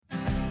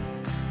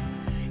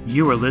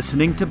You are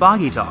listening to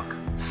Boggy Talk,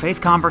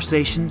 Faith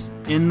Conversations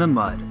in the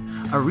Mud,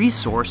 a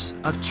resource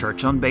of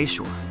Church on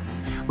Bayshore.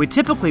 We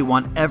typically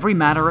want every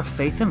matter of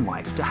faith in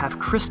life to have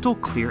crystal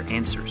clear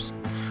answers,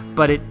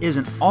 but it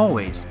isn't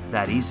always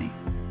that easy.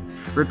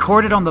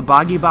 Recorded on the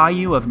Boggy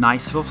Bayou of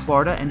Niceville,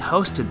 Florida, and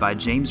hosted by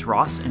James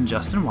Ross and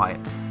Justin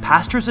Wyatt,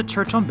 pastors at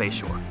Church on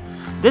Bayshore,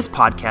 this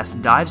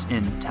podcast dives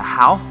into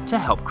how to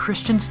help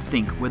Christians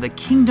think with a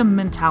kingdom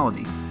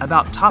mentality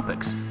about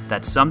topics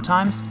that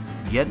sometimes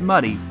get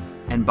muddy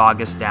and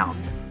bog us down.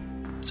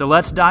 So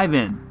let's dive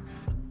in.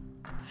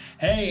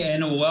 Hey,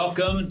 and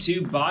welcome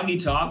to Boggy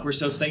Talk. We're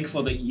so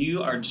thankful that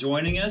you are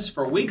joining us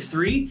for week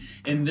 3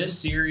 in this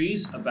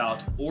series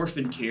about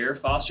orphan care,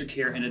 foster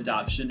care, and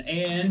adoption.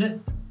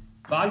 And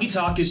Boggy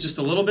Talk is just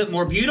a little bit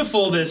more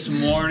beautiful this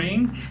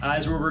morning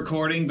as we're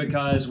recording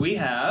because we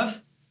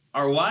have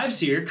our wives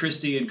here,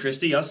 Christy and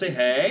Christy. Y'all say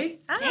hey.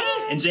 Hi.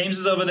 And James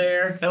is over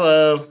there.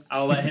 Hello.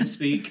 I'll let him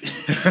speak.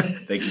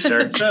 Thank you,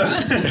 sir.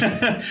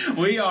 So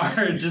we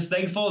are just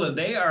thankful that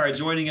they are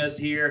joining us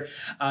here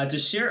to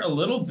share a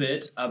little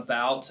bit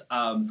about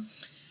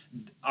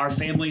our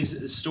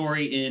family's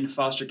story in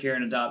foster care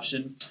and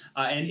adoption.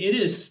 And it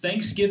is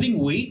Thanksgiving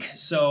week,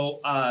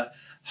 so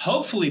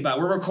hopefully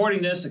we're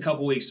recording this a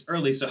couple weeks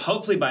early, so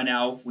hopefully by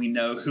now we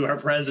know who our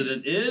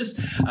president is.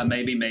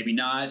 Maybe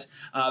not.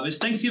 It's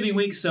Thanksgiving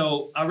week,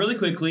 so really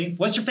quickly,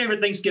 what's your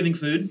favorite Thanksgiving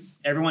food?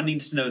 Everyone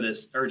needs to know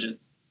this. Urgent.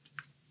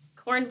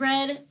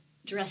 Cornbread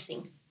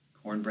dressing.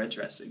 Cornbread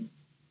dressing.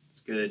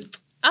 It's good.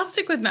 I'll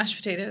stick with mashed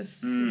potatoes.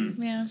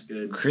 Yeah. It's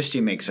good.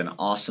 Christy makes an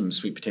awesome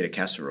sweet potato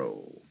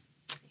casserole.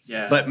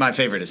 Yeah. But my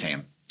favorite is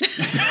ham. But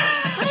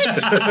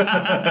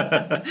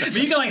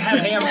you can have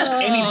ham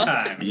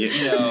anytime. Yeah.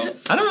 You know.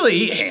 I don't really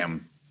eat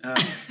ham. No.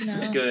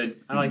 It's good.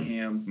 I like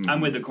ham. I'm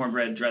with the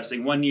cornbread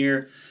dressing. One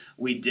year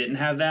we didn't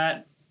have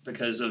that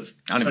because of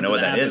I don't even know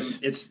what that is.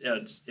 It's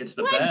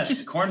the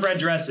best. Cornbread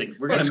dressing.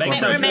 We're gonna make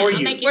What's some cornbread for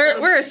you.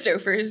 We're a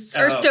stofers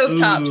or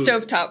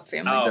stovetop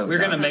family. Oh, we're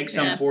gonna make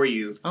some Yeah. for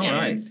you. All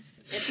right.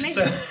 It's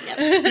amazing. So,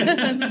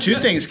 Yep. 2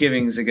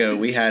 Thanksgivings ago,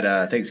 we had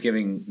a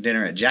Thanksgiving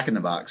dinner at Jack in the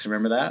Box.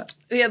 Remember that?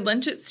 We had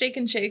lunch at Steak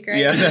and Shake, right?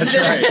 Yeah, that's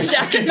right.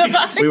 Jack in the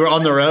Box. We were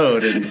on the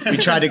road, and we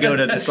tried to go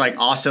to this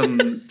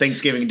awesome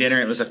Thanksgiving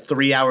dinner. It was a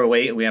 3-hour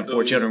wait, and we have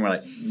 4 children. We're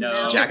like, no.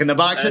 Jack in the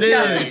Box it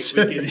That's is.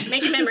 right. We can-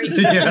 Making memories.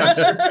 Yeah.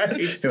 That's right.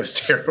 It was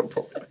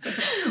terrible.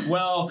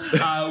 Well,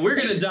 we're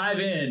going to dive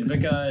in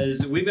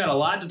because we've got a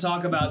lot to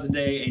talk about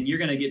today, and you're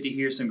going to get to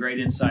hear some great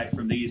insight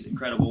from these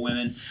incredible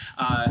women.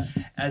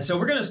 And so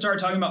we're going to start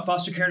talking about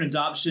foster care and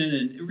adoption,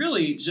 and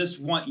really just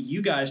want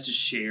you guys to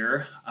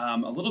share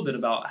a little bit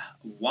about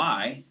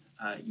why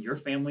our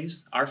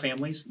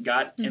families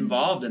got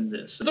involved in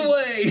this.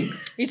 Away.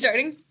 You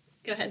starting?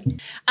 Go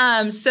ahead.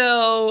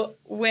 So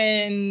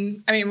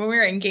when we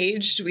were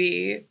engaged,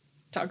 we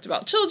talked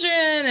about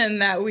children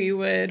and that we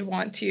would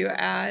want to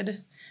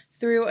add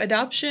through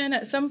adoption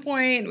at some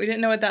point. We didn't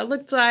know what that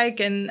looked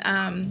like, and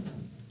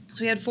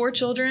so we had 4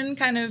 children,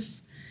 kind of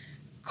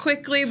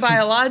quickly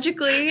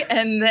biologically,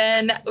 and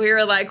then we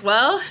were like,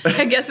 well,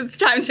 I guess it's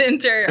time to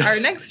enter our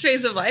next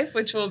phase of life,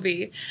 which will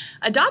be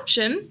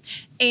adoption.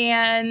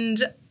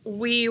 And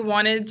we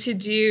wanted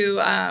to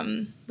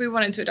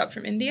adopt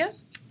from India.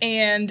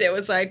 And it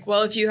was like,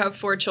 well, if you have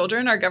 4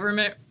 children, our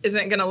government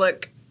isn't going to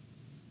look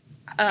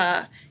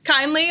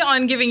kindly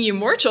on giving you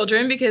more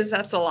children because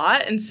that's a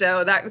lot. And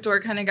so that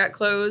door kind of got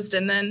closed.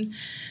 And then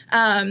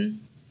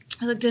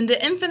I looked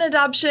into infant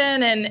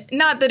adoption, and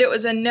not that it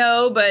was a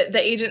no, but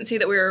the agency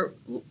that we were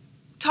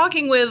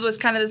talking with was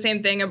kind of the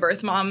same thing. A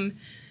birth mom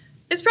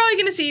is probably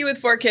going to see you with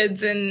 4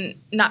 kids and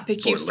not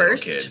pick you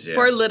first. Kids, yeah.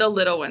 4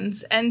 little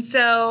ones. And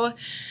so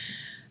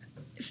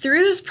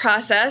through this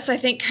process, I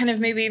think kind of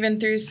maybe even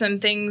through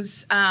some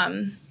things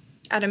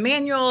at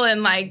Emmanuel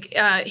and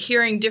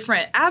hearing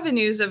different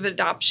avenues of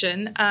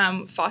adoption,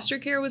 foster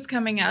care was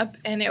coming up,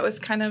 and it was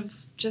kind of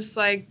just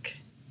like,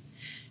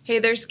 hey,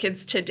 there's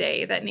kids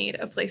today that need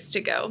a place to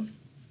go.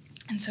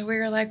 And so we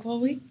were like, well,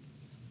 we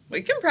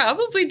can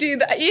probably do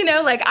that.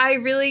 I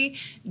really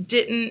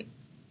didn't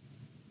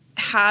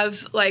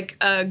have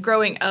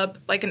growing up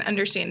an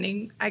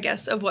understanding, I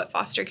guess, of what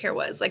foster care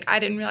was. I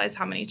didn't realize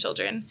how many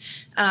children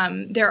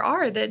there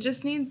are that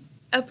just need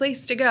a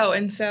place to go.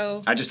 And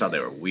so I just thought they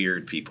were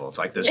weird people. It's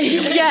like those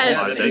families. Yes,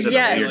 A lot of those are the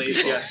yes. weird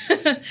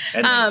people.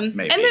 Yeah. And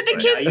maybe, and that the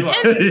but- kids,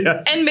 Yeah, you are.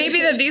 Yeah. and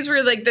maybe that these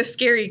were the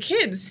scary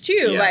kids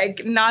too. Yeah.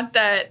 Not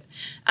that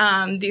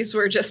these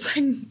were just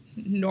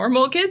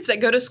normal kids that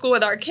go to school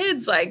with our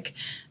kids,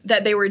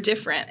 that they were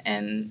different.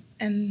 And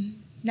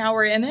now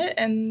we're in it.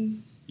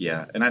 And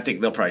Yeah, and I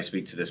think they'll probably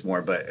speak to this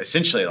more, but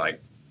essentially,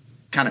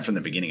 kind of from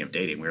the beginning of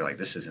dating, we were like,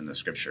 this is in the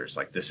scriptures.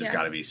 This has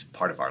got to be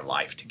part of our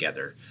life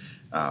together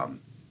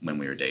when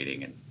we were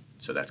dating, and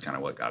so that's kind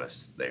of what got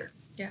us there.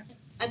 yeah.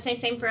 I'd say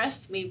same for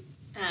us.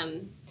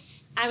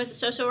 I was a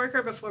social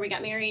worker before we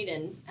got married,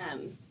 and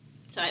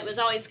so it was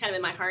always kind of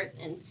in my heart.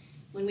 And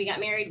when we got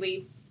married,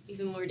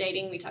 even when we were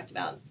dating, we talked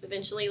about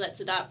eventually let's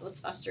adopt,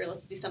 let's foster,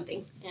 let's do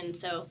something. And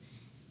so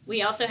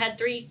we also had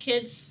 3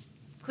 kids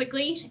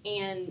quickly,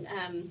 and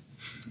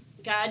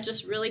God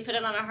just really put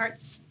it on our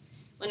hearts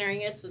when our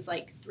youngest was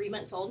like 3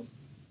 months old,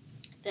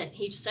 that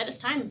he just said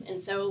it's time.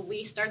 And so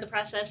we started the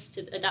process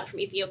to adopt from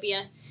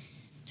Ethiopia.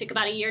 Took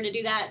about a year to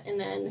do that, and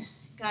then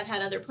God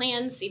had other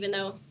plans, even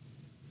though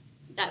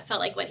that felt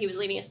like what he was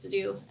leading us to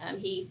do.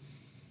 He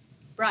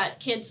brought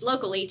kids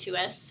locally to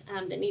us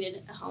that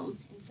needed a home.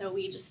 And so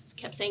we just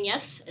kept saying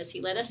yes as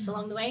he led us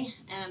along the way.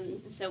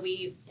 And so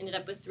we ended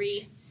up with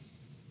 3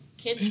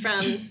 kids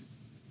from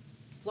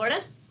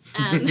Florida.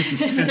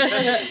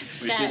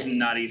 Which is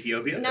not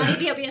Ethiopia. Not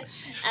Ethiopia.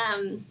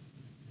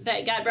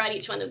 But God brought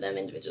each one of them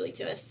individually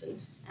to us, and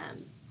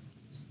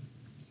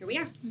here we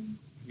are.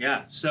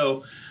 Yeah,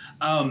 so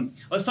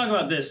let's talk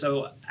about this.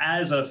 So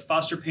as a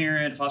foster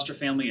parent, foster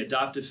family,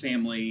 adoptive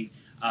family,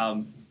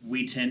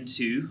 we tend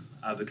to,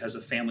 because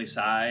of family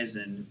size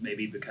and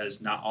maybe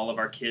because not all of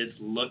our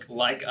kids look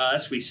like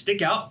us, we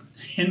stick out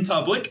in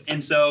public.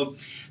 And so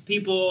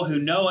people who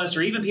know us,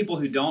 or even people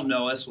who don't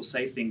know us, will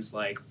say things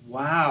like,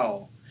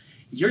 wow,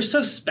 you're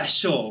so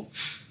special.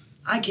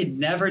 I could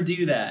never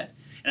do that.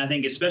 And I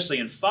think especially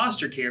in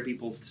foster care,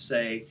 people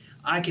say,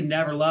 I could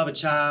never love a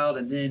child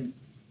and then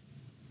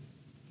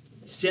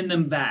send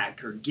them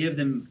back or give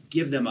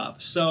them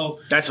up. So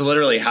that's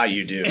literally how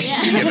you do.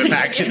 Yeah. You give it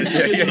back to the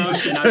this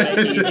motion I'm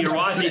making. If you're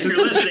watching, if you're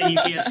listening, you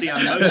can't see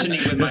I'm motioning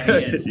with my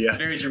hands. Yeah.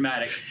 Very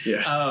dramatic.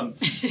 Yeah. I'm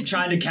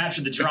trying to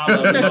capture the drama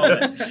of the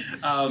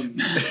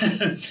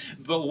moment.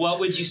 But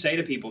what would you say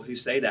to people who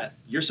say that?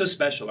 You're so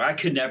special, or I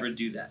could never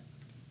do that.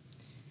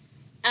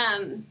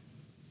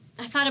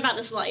 I thought about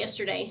this a lot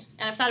yesterday,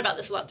 and I've thought about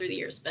this a lot through the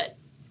years, but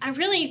I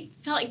really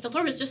felt like the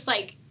Lord was just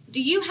like,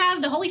 do you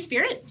have the Holy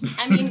Spirit?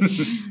 I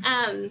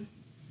mean,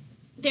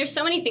 there's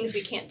so many things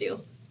we can't do,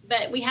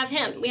 but we have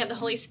him. We have the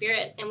Holy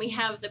Spirit, and we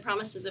have the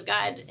promises of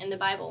God in the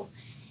Bible.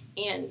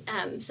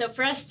 And so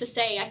for us to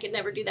say I could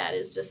never do that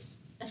is just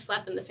a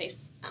slap in the face,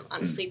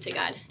 honestly, to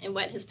God and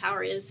what his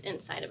power is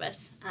inside of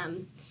us.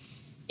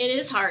 It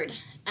is hard,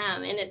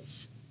 and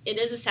it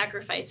is a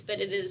sacrifice, but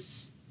it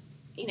is,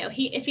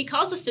 if he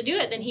calls us to do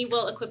it, then he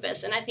will equip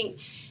us. And I think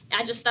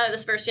I just thought of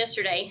this verse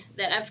yesterday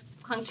that I've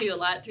clung to a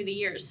lot through the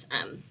years.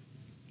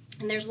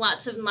 And there's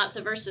lots and lots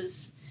of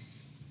verses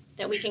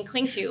that we can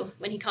cling to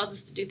when he calls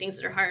us to do things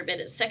that are hard. But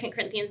it's 2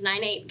 Corinthians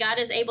 9:8. God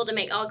is able to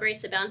make all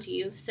grace abound to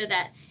you, so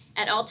that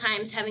at all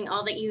times, having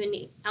all that you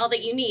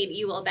need,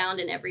 you will abound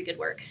in every good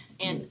work.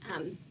 And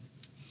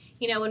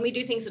when we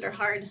do things that are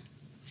hard,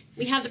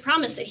 we have the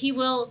promise that he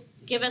will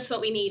give us what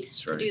we need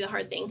to do the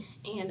hard thing.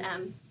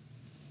 And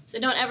so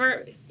don't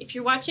ever, if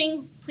you're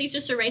watching, please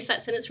just erase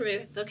that sentence from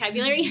your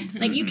vocabulary.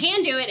 Like, you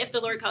can do it if the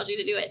Lord calls you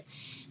to do it.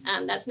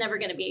 That's never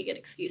going to be a good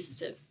excuse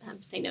to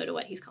say no to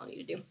what he's calling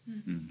you to do.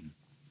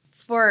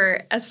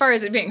 For as far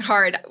as it being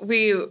hard,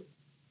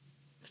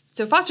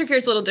 so foster care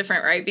is a little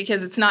different, right?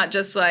 Because it's not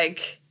just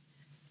like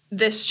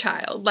this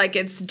child, like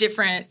it's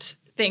different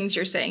things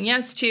you're saying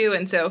yes to.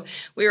 And so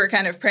we were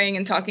kind of praying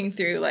and talking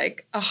through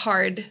like a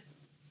hard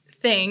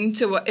thing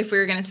to what if we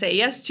were going to say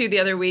yes to the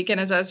other week. And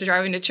as I was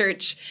driving to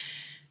church,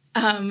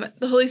 the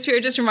Holy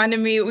Spirit just reminded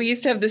me, we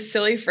used to have this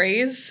silly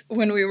phrase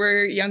when we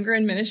were younger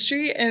in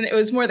ministry, and it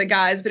was more the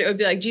guys, but it would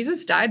be like,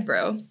 Jesus died,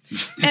 bro.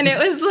 And it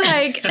was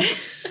like,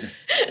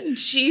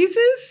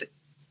 Jesus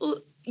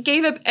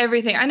gave up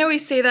everything. I know we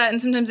say that,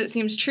 and sometimes it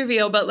seems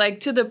trivial, but like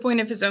to the point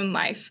of his own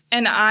life.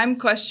 And I'm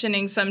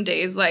questioning some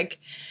days, like,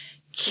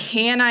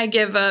 can I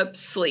give up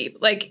sleep?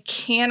 Like,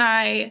 can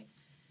I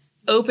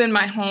open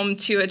my home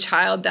to a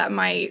child that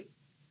might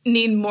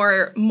need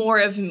more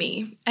of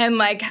me? And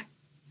like,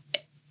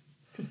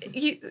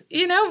 we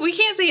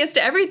can't say yes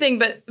to everything,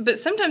 but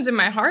sometimes in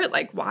my heart,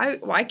 like,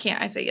 why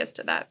can't I say yes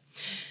to that?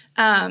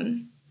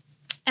 And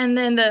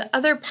then the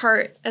other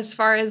part, as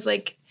far as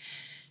like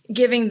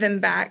giving them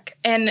back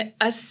and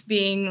us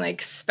being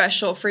like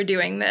special for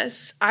doing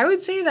this, I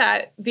would say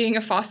that being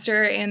a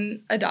foster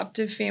and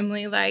adoptive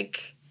family,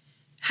 like,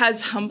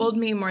 has humbled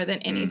me more than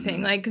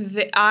anything. Like,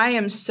 I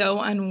am so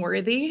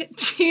unworthy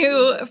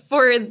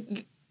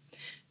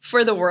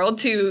for the world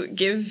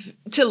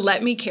to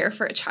let me care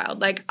for a child.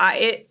 Like,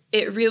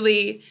 it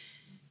really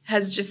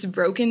has just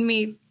broken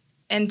me,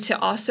 and to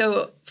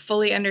also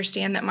fully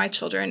understand that my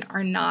children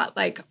are not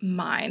like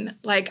mine.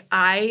 Like,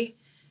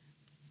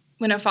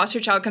 when a foster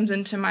child comes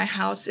into my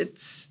house,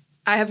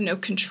 I have no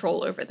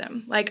control over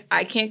them. Like,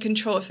 I can't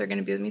control if they're going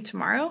to be with me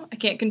tomorrow. I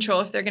can't control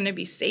if they're going to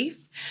be safe.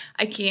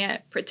 I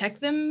can't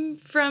protect them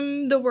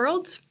from the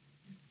world.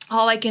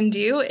 All I can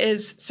do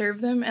is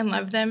serve them and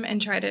love them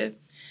and try to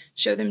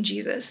show them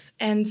Jesus.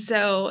 And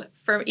so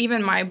for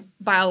even my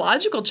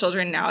biological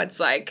children now, it's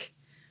like,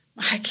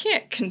 I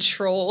can't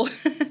control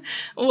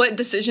what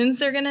decisions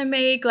they're going to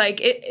make. Like,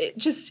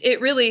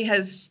 it really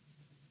has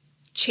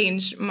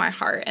changed my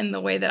heart and the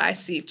way that I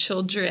see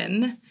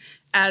children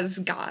as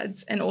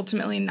God's, and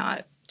ultimately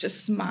not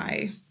just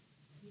mine.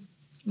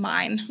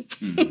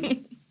 Yeah,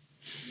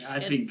 I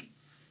think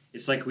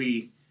it's like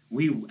we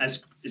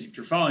as if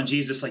you're following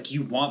Jesus, like,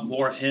 you want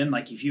more of him.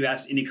 Like, if you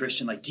ask any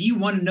Christian, like, do you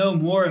want to know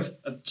more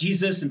of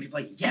Jesus? And people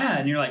are like, yeah.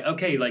 And you're like,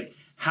 okay, like,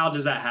 how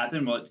does that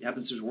happen? Well, it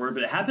happens through His Word,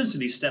 but it happens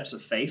through these steps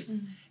of faith.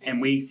 Mm-hmm. And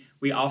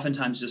we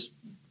oftentimes just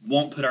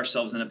won't put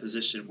ourselves in a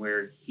position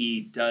where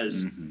He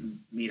does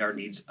meet our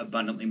needs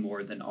abundantly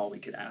more than all we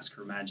could ask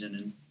or imagine.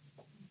 And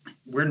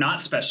we're not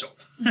special.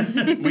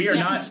 We are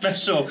not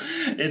special.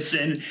 It's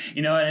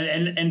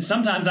and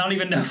sometimes I don't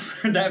even know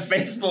if we're that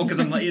faithful because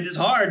I'm like, it is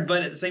hard,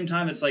 but at the same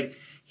time, it's like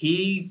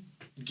He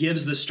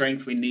gives the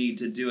strength we need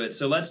to do it.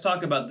 So let's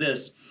talk about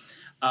this.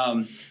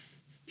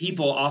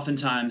 People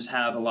oftentimes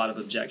have a lot of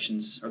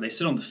objections, or they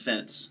sit on the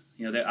fence.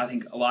 I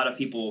think a lot of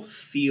people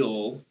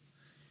feel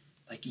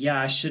like,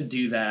 yeah, I should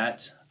do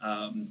that.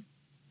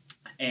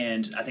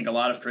 And I think a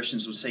lot of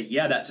Christians would say,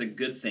 yeah, that's a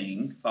good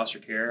thing, foster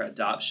care,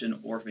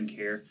 adoption, orphan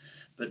care,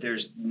 but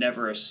there's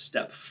never a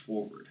step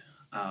forward.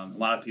 A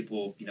lot of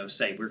people,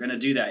 say, we're going to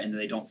do that, and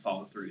they don't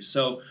follow through.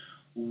 So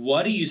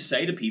what do you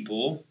say to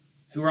people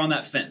who are on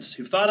that fence,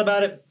 who've thought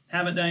about it,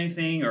 haven't done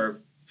anything,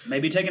 or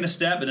maybe taken a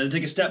step and then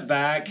take a step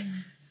back?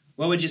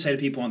 What would you say to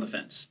people on the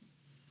fence?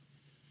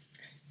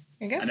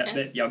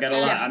 Y'all got a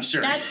lot, I'm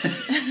sure. That's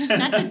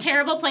a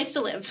terrible place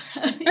to live.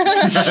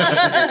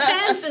 The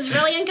fence is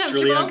really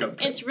uncomfortable.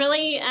 It's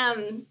really,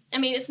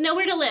 it's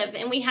nowhere to live,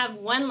 and we have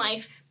one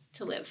life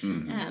to live.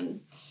 Mm-hmm.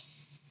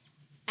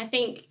 I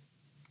think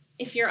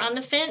if you're on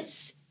the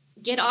fence,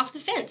 get off the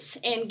fence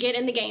and get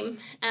in the game,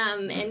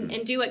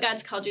 and do what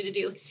God's called you to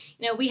do.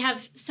 We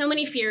have so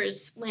many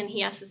fears when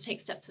He asks us to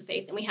take steps of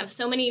faith, and we have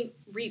so many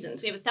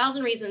reasons. We have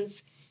 1,000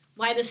 reasons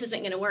why this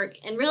isn't going to work.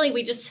 And really,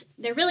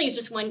 there really is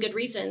just one good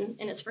reason,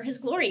 and it's for His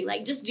glory.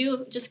 Like, just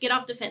get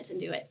off the fence and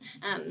do it.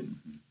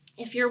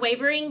 If you're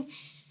wavering,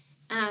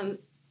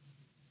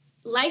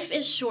 life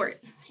is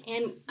short,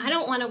 and I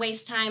don't want to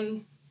waste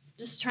time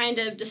just trying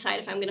to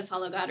decide if I'm going to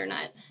follow God or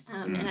not.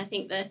 And I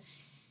think the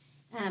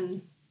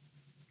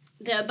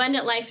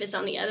abundant life is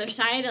on the other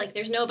side. Like,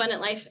 there's no abundant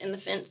life in the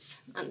fence,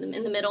 in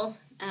the middle.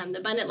 The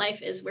abundant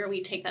life is where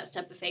we take that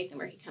step of faith and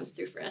where He comes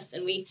through for us.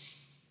 And we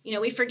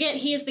forget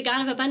He is the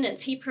God of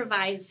abundance. He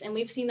provides, and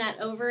we've seen that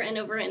over and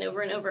over and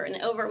over and over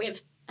and over. We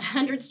have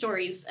 100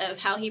 stories of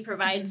how He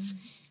provides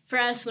for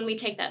us when we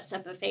take that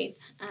step of faith.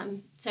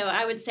 So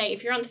I would say,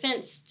 if you're on the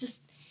fence,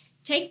 just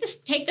take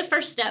the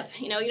first step.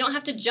 You don't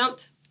have to jump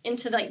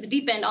into the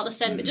deep end all of a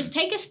sudden, but just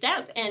take a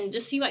step and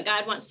just see what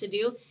God wants to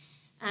do.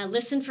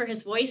 Listen for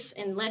His voice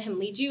and let Him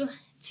lead you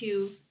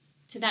to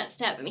that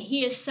step.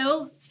 He is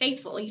so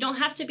faithful. You don't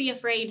have to be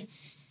afraid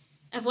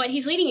of what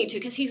He's leading you to,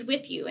 because He's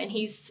with you and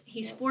He's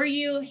for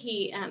you.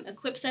 He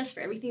equips us for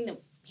everything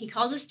that He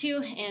calls us to,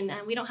 and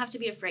we don't have to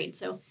be afraid.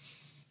 So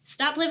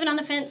stop living on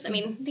the fence.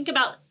 Think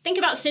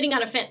about sitting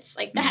on a fence.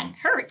 Like, that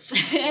hurts.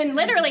 And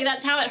literally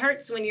that's how it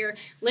hurts when you're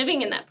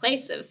living in that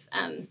place of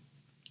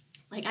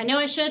I know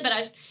I should, but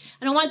I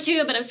don't want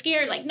to, but I'm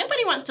scared. Like,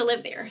 nobody wants to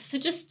live there. So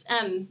just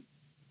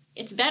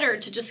it's better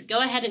to just go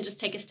ahead and just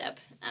take a step.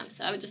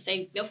 So I would just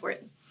say, go for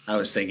it. I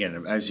was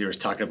thinking, as you were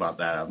talking about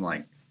that, I'm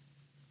like,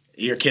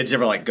 your kids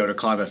ever go to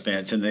climb a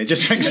fence and they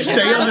just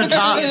stay on the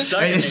top?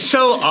 And it's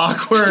so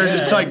awkward.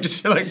 Yeah.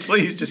 It's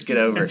please just get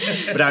over.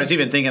 But I was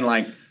even thinking,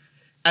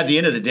 at the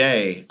end of the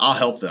day, I'll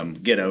help them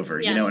get over,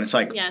 and it's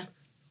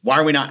why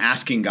are we not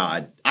asking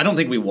God? I don't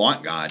think we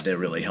want God to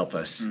really help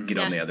us get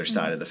on the other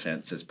side of the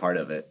fence as part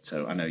of it.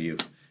 So I know you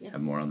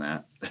have more on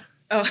that.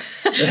 Oh,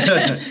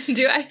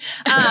 do I?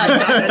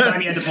 That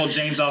time you had to pull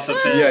James off the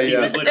fence. He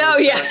was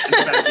literally stuck in the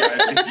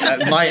backyard.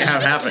 That might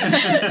have happened.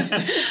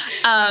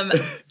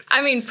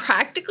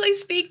 Practically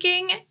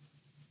speaking,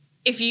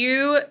 if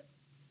you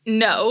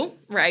know,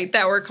 right,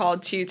 that we're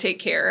called to take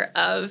care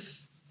of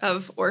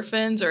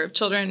orphans or of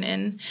children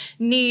in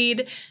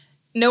need,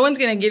 no one's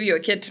going to give you a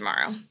kid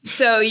tomorrow.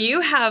 So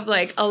you have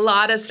a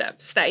lot of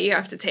steps that you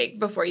have to take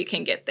before you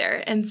can get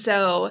there. And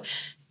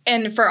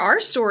for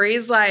our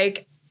stories,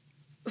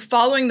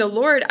 following the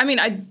Lord,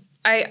 I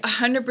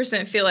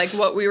 100% feel like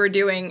what we were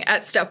doing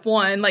at step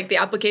one, the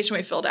application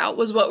we filled out,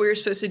 was what we were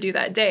supposed to do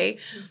that day.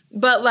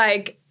 But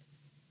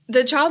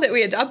the child that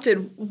we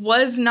adopted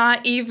was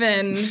not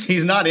even...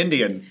 He's not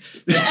Indian.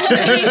 He's not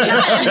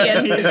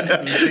Indian.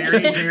 He's very,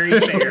 very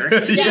fair.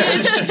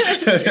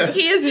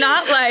 He is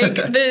not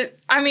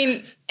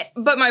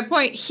but my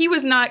point, he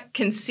was not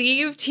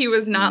conceived. He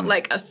was not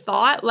a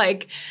thought.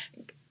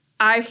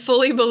 I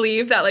fully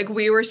believe that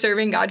we were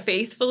serving God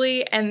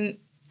faithfully and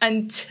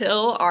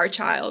until our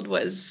child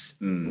was.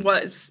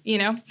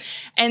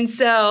 And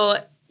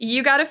so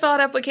you got to fill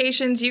out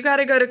applications, you got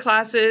to go to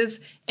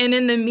classes, and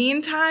in the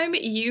meantime,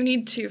 you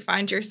need to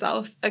find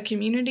yourself a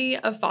community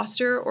of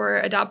foster or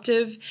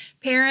adoptive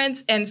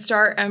parents and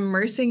start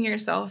immersing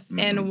yourself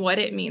in what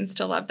it means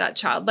to love that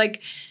child.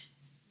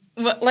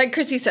 Like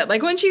Chrissy said,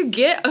 once you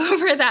get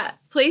over that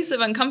place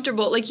of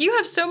uncomfortable, you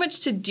have so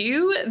much to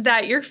do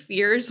that your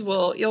fears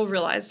you'll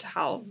realize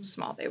how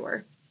small they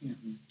were.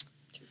 Mm-hmm.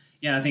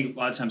 Yeah, I think a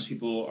lot of times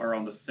people are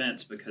on the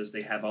fence because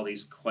they have all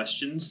these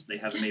questions. They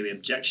have maybe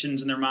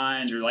objections in their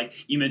mind, or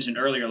you mentioned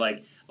earlier, a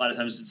lot of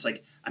times it's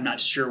I'm not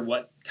sure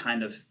what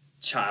kind of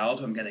child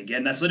I'm going to get.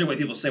 And that's literally what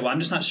people say, well, I'm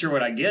just not sure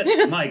what I get.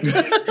 I'm like,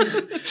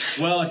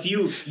 well, if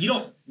you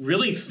don't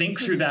really think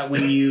through that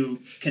when you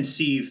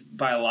conceive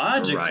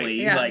biologically, Right.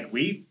 Yeah. like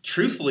we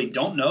truthfully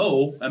don't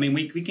know. I mean,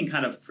 we can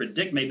kind of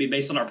predict maybe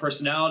based on our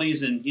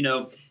personalities and,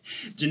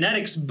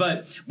 genetics,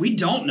 but we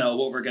don't know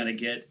what we're going to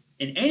get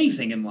in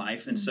anything in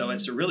life. And so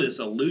it's really this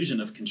illusion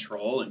of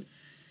control. And,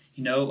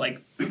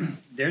 like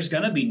there's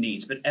going to be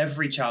needs, but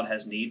every child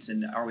has needs.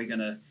 And are we going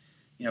to,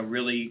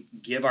 really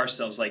give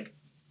ourselves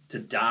to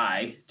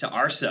die to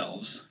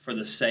ourselves for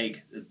the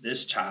sake that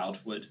this child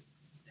would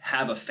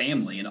have a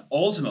family and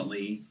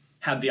ultimately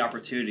have the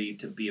opportunity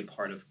to be a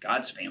part of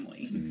God's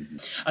family? Mm-hmm.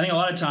 I think a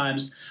lot of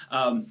times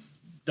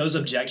those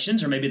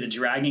objections or maybe the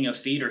dragging of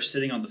feet or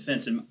sitting on the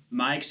fence. In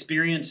my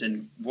experience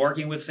in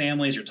working with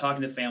families or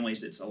talking to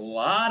families, it's a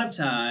lot of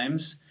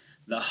times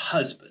the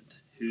husband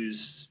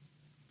who's,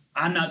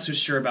 I'm not so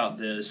sure about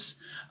this.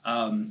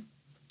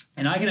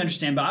 And I can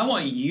understand, but I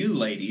want you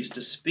ladies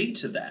to speak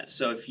to that.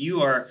 So if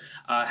you are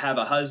have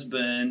a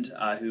husband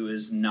who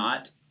is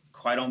not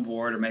quite on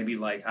board or maybe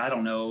I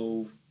don't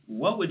know,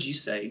 what would you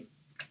say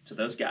to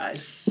those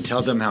guys?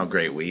 Tell them how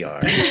great we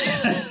are. You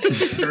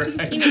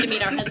need to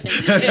meet our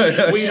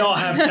husband. We don't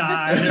have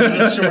time. This is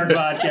a short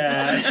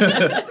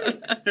podcast.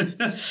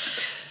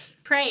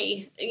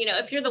 Pray.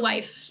 If you're the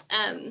wife,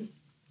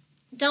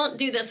 don't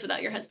do this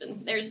without your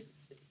husband.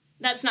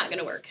 That's not going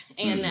to work.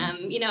 And,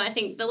 I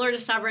think the Lord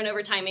is sovereign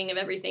over timing of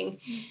everything.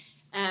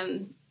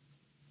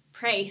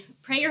 Pray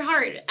your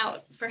heart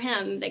out for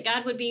him, that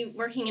God would be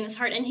working in his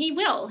heart. And he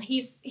will.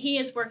 He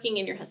is working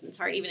in your husband's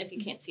heart, even if you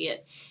can't see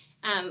it.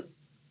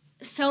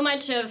 So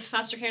much of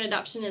foster care and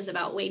adoption is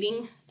about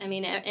waiting. I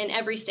mean, in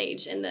every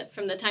stage,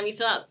 from the time you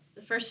fill out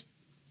the first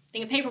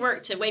thing of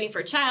paperwork to waiting for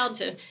a child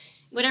to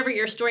whatever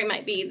your story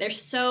might be,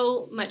 there's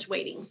so much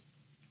waiting.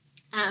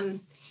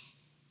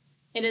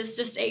 It is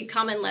just a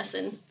common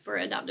lesson for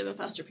adoptive and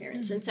foster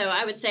parents. And so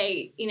I would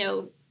say,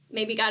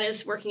 maybe God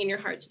is working in your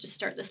heart to just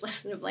start this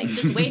lesson of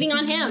just waiting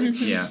on him.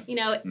 Yeah.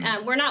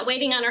 We're not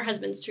waiting on our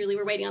husbands, truly.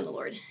 We're waiting on the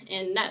Lord.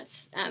 And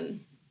that's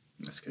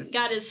good.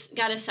 God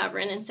is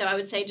sovereign. And so I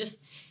would say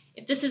just,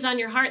 if this is on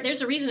your heart,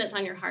 there's a reason it's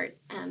on your heart.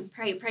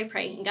 Pray.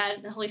 And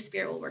God, the Holy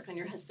Spirit will work on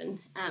your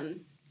husband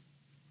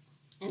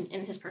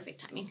in his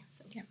perfect timing.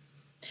 So. Yeah.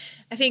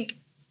 I think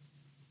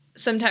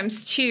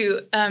sometimes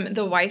too,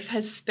 the wife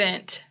has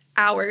spent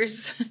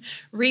hours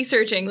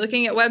researching,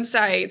 looking at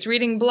websites,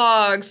 reading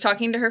blogs,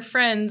 talking to her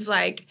friends.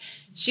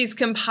 She's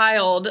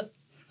compiled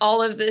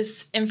all of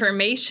this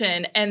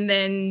information and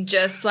then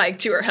just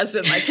to her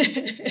husband,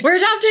 we're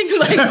adopting.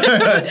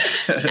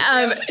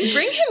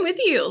 Bring him with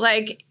you.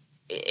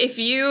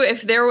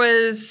 If there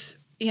was,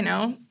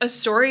 a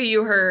story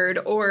you heard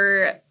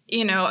or,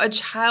 a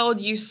child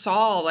you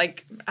saw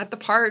at the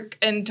park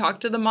and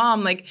talk to the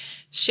mom,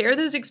 share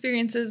those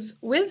experiences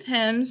with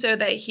him so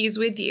that he's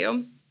with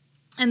you.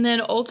 And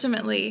then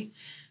ultimately,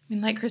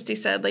 like Christy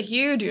said,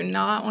 you do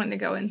not want to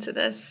go into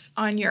this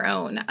on your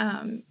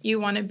own. You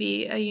want to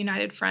be a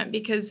united front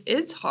because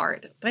it's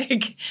hard.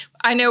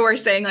 I know we're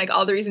saying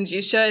all the reasons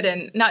you should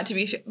and not to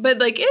be,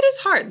 but it is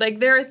hard.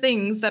 There are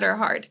things that are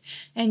hard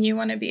and you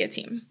want to be a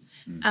team.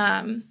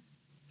 And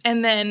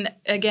then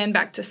again,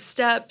 back to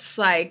steps,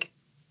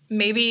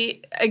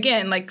 maybe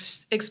again,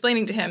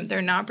 explaining to him,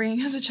 they're not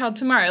bringing us a child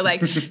tomorrow.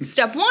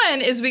 Step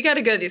one is we got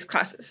to go to these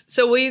classes.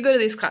 So will you go to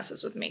these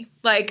classes with me?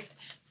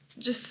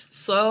 Just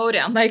slow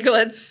down.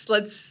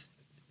 Let's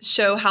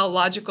show how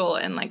logical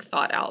and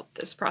thought out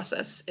this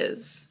process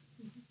is.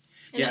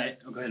 Yeah.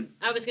 Go ahead.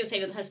 I was going to say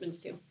to the husbands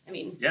too. I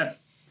mean, yeah.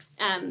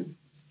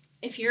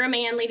 If you're a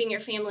man leading your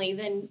family,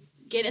 then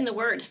get in the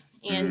Word.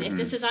 And if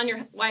this is on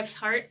your wife's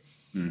heart,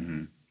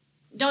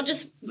 don't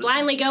just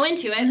blindly go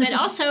into it, but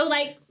also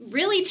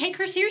really take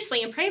her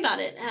seriously and pray about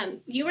it.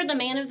 You are the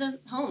man of the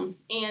home,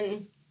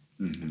 and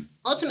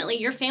ultimately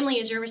your family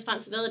is your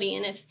responsibility.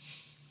 And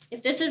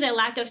if this is a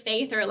lack of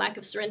faith or a lack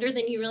of surrender,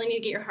 then you really need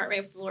to get your heart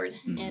right with the Lord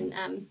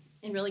and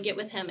really get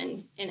with him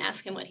and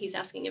ask him what he's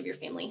asking of your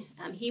family.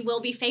 He will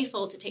be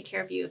faithful to take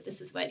care of you if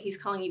this is what he's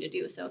calling you to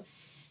do. So,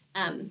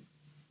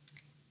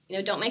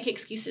 don't make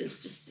excuses.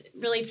 Just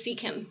really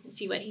seek him and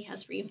see what he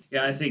has for you.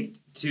 Yeah, I think,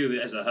 too,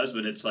 as a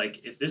husband, it's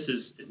if this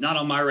is not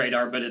on my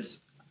radar, but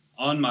it's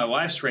on my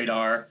wife's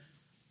radar,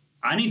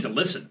 I need to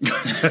listen.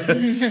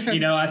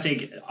 I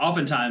think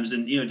oftentimes,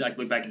 and,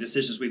 look back at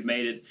decisions we've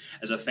made it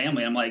as a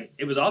family, I'm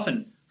it was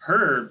often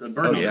the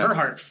burden on her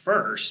heart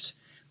first.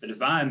 But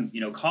if I'm,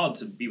 called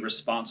to be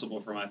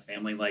responsible for my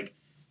family,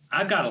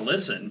 I've got to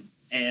listen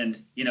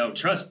and,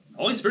 trust the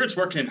Holy Spirit's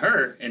working in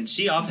her, and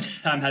she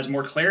oftentimes has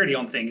more clarity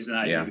on things than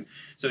I do.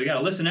 So we got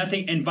to listen. I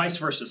think, and vice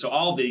versa. So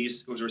all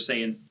these, as we're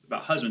saying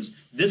about husbands,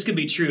 this could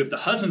be true if the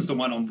husband's the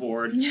one on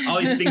board, all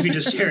these things we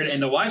just shared,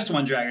 and the wife's the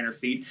one dragging her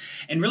feet.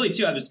 And really,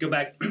 too, I would go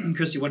back,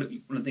 Christy, one of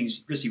the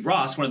things, Christy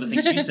Ross, one of the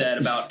things you said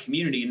about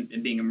community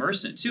and being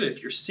immersed in it, too.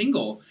 If you're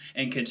single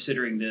and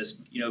considering this,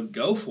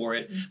 go for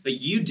it.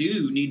 But you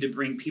do need to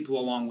bring people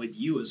along with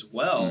you as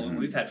well. And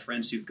we've had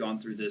friends who've gone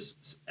through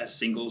this as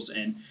singles,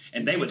 and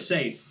they would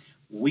say,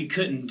 we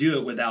couldn't do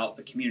it without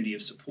the community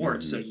of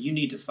support. So you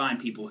need to find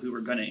people who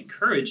are going to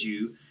encourage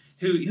you,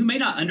 who may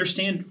not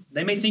understand.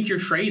 They may think you're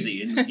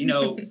crazy. And,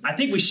 I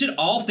think we should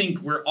all think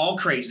we're all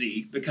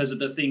crazy because of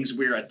the things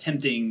we're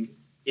attempting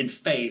in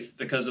faith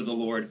because of the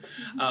Lord.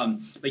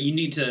 But you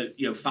need to,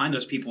 find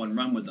those people and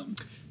run with them.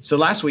 So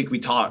last week we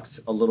talked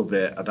a little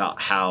bit about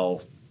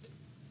how,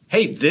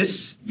 hey,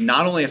 this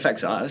not only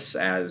affects us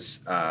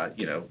as,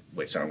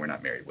 we're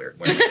not married. We're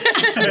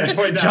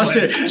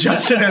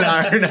Justin and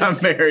I are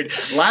not married.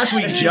 Last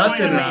week,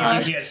 Justin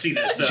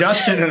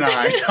and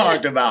I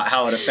talked about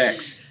how it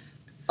affects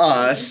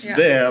us,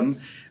 them,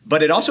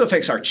 but it also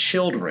affects our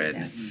children.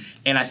 Yeah.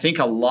 And I think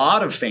a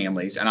lot of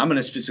families, and I'm going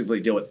to specifically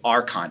deal with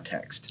our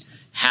context,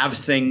 have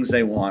things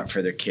they want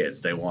for their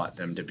kids. They want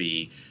them to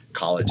be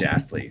college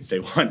athletes. They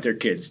want their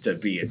kids to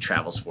be in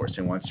travel sports.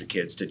 They want their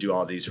kids to do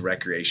all these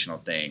recreational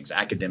things,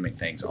 academic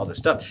things, all this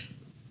stuff.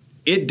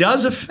 It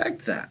does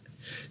affect that.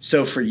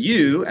 So for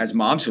you, as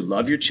moms who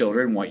love your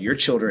children, want your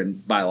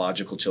children,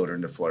 biological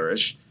children, to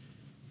flourish,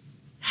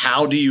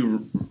 how do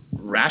you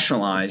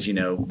rationalize,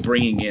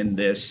 bringing in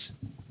this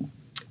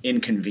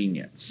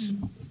inconvenience?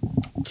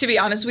 To be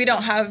honest, we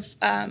don't have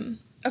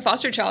a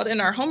foster child in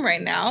our home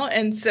right now.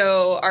 And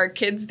so our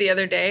kids the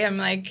other day, I'm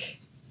like,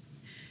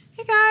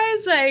 hey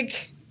guys,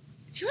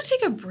 do you want to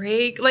take a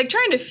break?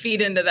 Trying to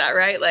feed into that,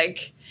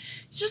 right?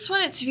 Just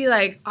want it to be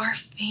our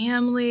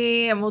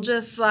family and we'll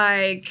just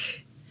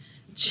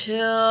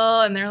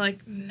chill. And they're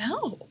like,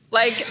 no. We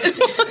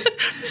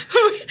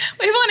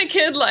want a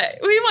kid,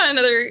 we want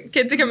another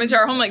kid to come into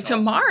our home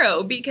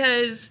tomorrow,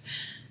 because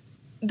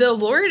the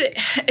Lord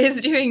is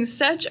doing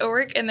such a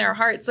work in their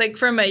hearts,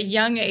 from a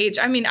young age.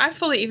 I mean, I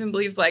fully even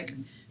believe,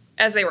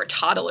 as they were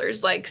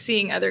toddlers,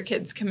 seeing other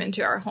kids come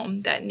into our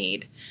home that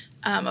need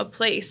a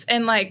place.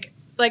 And like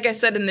I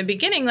said in the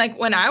beginning,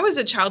 when I was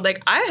a child,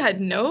 I had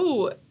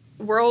no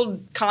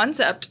world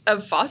concept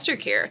of foster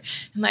care.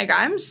 And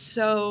I'm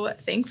so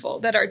thankful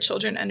that our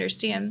children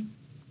understand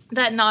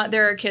that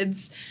there are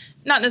kids,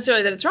 not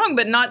necessarily that it's wrong,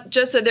 but not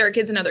just that there are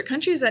kids in other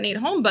countries that need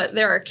home, but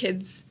there are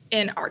kids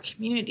in our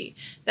community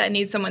that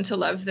need someone to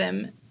love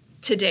them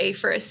today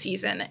for a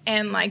season.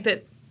 And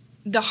that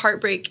the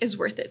heartbreak is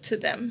worth it to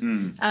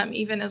them,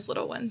 even as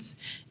little ones.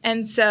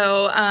 And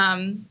so,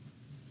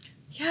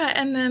 yeah.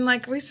 And then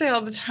we say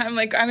all the time,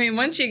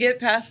 once you get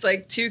past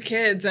 2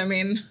 kids,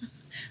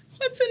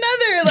 what's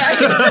another?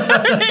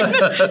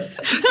 That's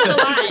a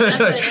lot. That's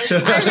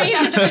what it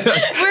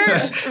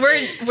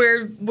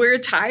is. We're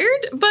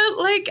tired, but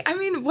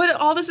what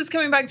all this is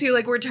coming back to,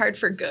 we're tired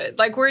for good.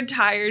 We're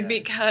tired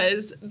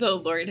because the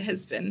Lord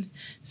has been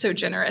so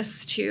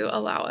generous to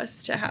allow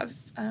us to have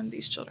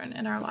these children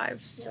in our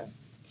lives. So.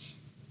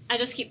 I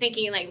just keep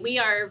thinking we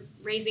are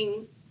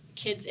raising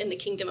kids in the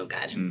kingdom of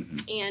God,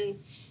 and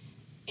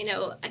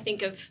I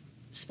think of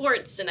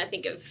sports and I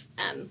think of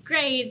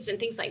grades and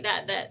things like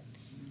that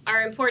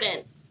are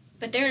important,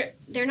 but they're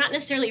not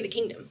necessarily the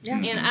kingdom. Yeah.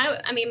 And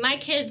I mean, my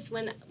kids,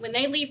 when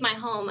they leave my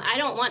home, I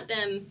don't want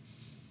them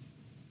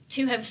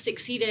to have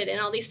succeeded in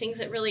all these things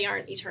that really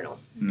aren't eternal.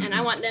 And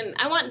I want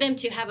them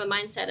to have a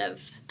mindset of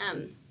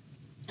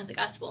the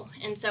gospel.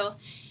 And so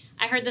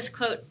I heard this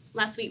quote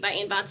last week by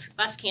Ann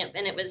Voskamp,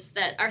 and it was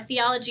that our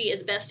theology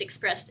is best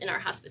expressed in our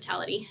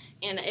hospitality.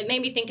 And it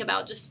made me think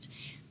about just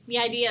the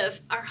idea of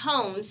our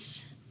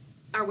homes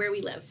are where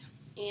we live,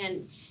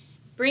 and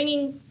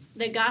bringing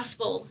the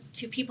gospel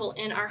to people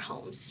in our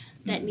homes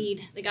that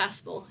need the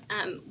gospel.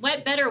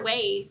 What better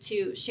way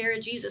to share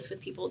Jesus with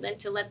people than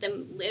to let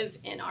them live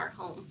in our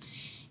home,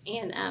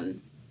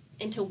 and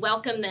to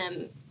welcome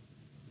them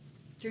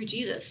through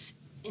Jesus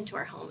into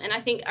our home. And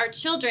I think our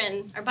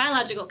children, our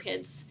biological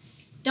kids,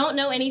 don't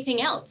know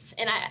anything else.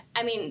 And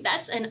I mean,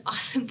 that's an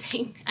awesome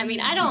thing. I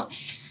mean,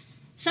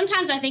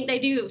 sometimes I think they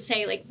do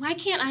say, why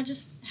can't I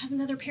just have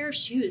another pair of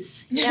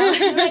shoes? I'm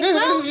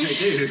well, they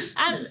do.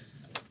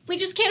 We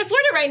just can't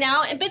afford it right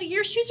now, but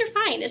your shoes are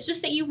fine. It's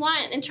just that you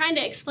want, and trying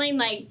to explain,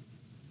 I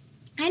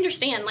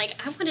understand,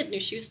 I wanted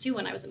new shoes too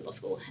when I was in middle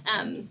school.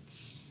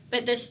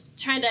 But this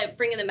trying to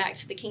bring them back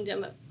to the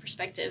kingdom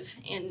perspective,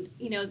 and,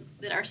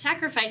 that our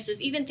sacrifices,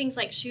 even things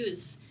like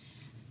shoes,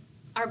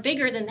 are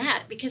bigger than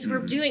that, because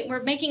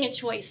we're making a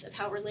choice of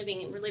how we're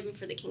living, and we're living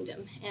for the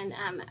kingdom. And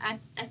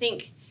I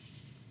think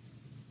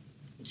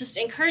just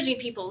encouraging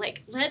people,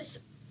 let's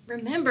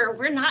remember,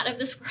 we're not of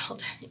this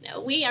world.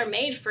 We are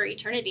made for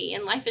eternity,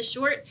 and life is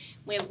short.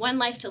 We have one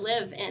life to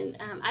live, and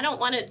I don't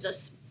want to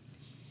just,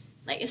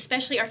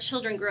 especially our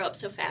children grow up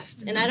so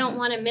fast, and I don't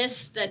want to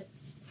miss the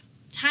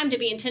time to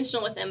be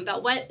intentional with them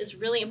about what is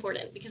really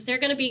important, because they're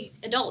going to be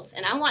adults,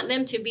 and I want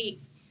them to be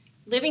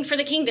living for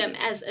the kingdom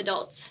as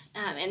adults,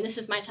 and this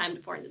is my time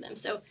to pour into them.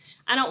 So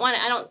I'm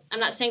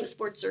not saying that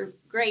sports or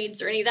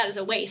grades or any of that is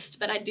a waste,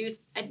 but I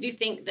do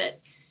think that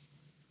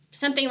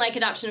something like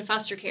adoption and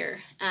foster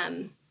care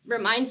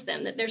reminds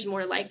them that there's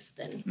more life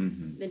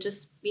than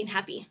just being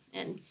happy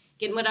and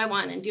getting what I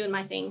want and doing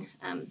my thing.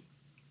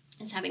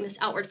 It's having this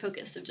outward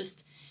focus of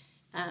just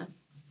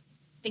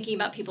thinking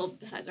about people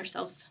besides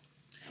ourselves.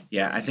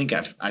 Yeah, I think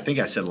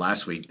I said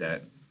last week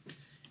that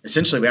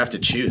essentially we have to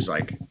choose,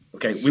 like,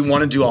 okay, we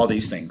want to do all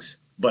these things,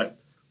 but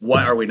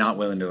what are we not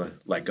willing to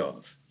let go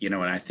of? And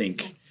I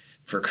think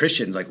for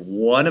Christians, like,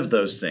 one of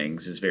those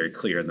things is very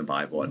clear in the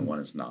Bible and one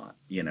is not,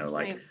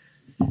 Right.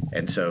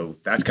 And so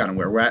that's kind of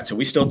where we're at. So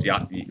we still,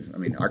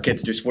 our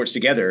kids do sports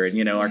together,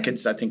 and, our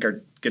kids, I think,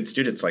 are good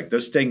students. Like,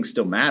 those things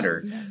still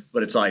matter,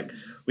 but it's like,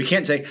 we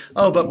can't say,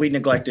 oh, but we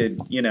neglected,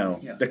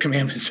 the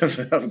commandments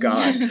of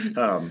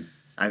God.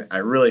 I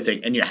really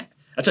think, and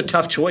that's a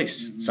tough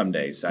choice some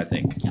days, I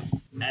think.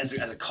 As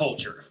a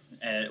culture,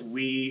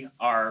 we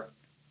are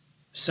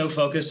so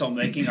focused on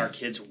making our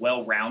kids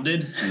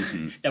well-rounded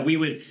that we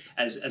would,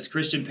 as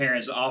Christian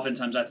parents,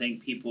 oftentimes I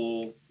think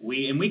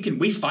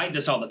we fight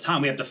this all the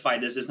time. We have to fight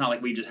this. It's not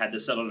like we just had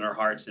this settled in our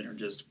hearts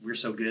and we're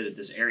so good at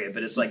this area.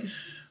 But it's like,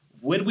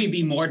 would we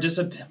be more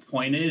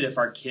disappointed if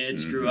our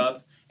kids grew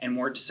up and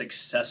weren't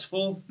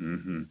successful,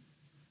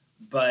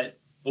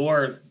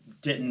 or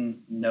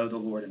didn't know the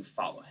Lord and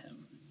follow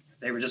Him?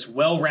 They were just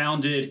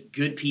well-rounded,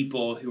 good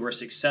people who were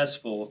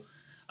successful.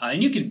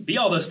 And you can be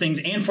all those things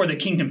and for the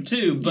kingdom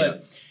too,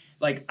 but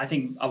I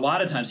think a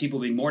lot of times people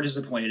will be more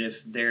disappointed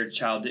if their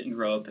child didn't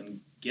grow up and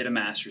get a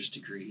master's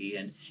degree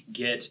and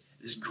get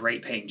this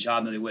great paying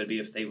job than they would be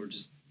if they were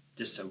just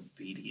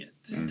disobedient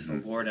to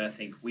the Lord. And I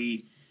think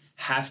we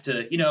have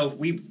to,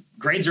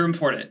 grades are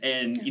important,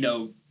 and,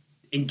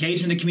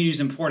 engagement in the community is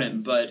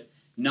important, but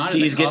not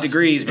C's get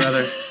degrees,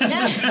 brother.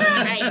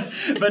 Right.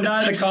 But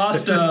not at the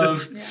cost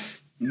of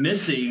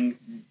missing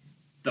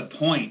the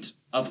point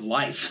of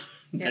life.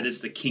 That is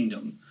the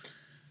kingdom.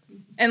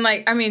 And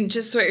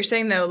just what you're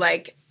saying though,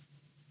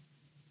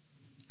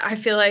 I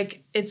feel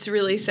like it's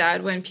really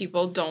sad when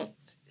people don't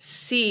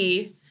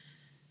see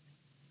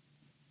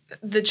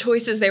the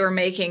choices they were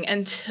making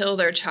until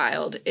their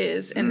child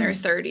is in their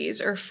 30s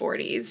or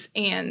 40s.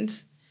 And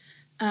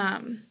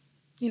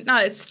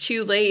not it's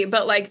too late,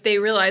 but they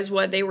realize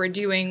what they were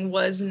doing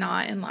was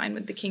not in line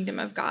with the kingdom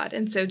of God.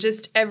 And so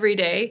just every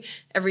day,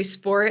 every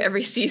sport,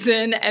 every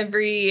season,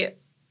 every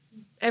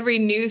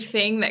new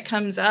thing that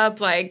comes up,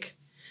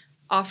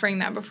 offering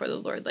that before the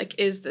Lord,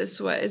 is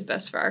this what is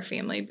best for our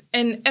family?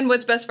 And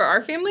what's best for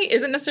our family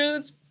isn't necessarily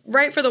what's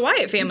right for the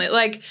Wyatt family.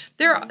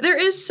 There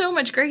is so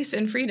much grace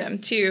and freedom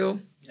to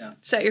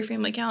set your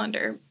family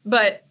calendar,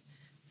 but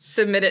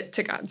submit it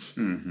to God.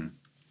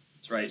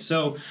 That's right.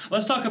 So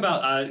let's talk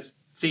about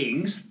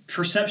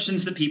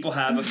perceptions that people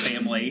have of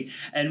family,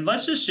 and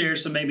let's just share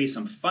maybe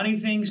some funny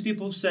things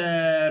people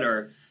said,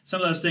 or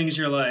some of those things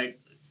you're like,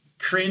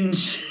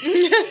 cringe,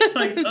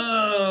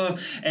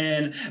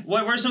 and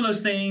what were some of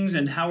those things,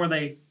 and how were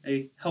they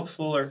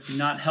helpful or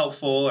not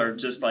helpful, or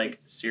just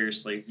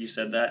seriously, you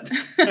said that?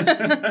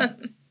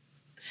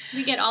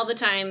 We get all the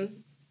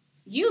time,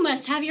 you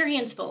must have your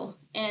hands full,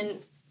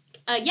 and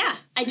yeah,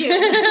 I do.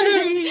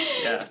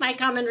 My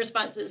common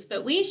responses,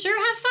 but we sure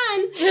have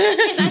fun,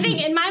 because I think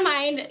in my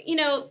mind,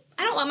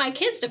 I don't want my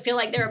kids to feel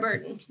like they're a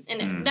burden,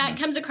 and that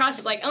comes across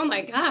as oh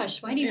my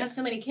gosh, why do you have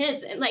so many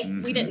kids? And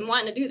we didn't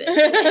want to do this.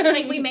 And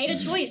it's we made a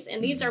choice,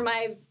 and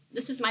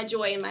this is my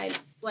joy and my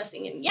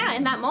blessing. And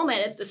in that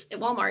moment at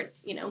Walmart,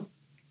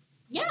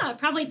 I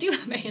probably do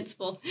have my hands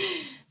full,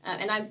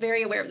 and I'm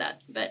very aware of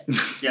that. But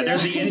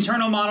there's the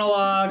internal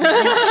monologue,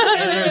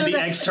 and there's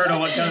the external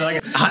one.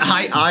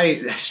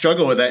 I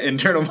struggle with that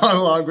internal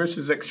monologue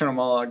versus external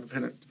monologue,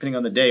 depending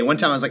on the day. One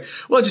time I was like,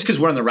 well, just because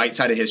we're on the right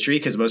side of history,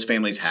 because most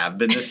families have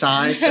been this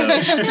size, so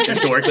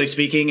historically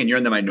speaking, and you're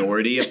in the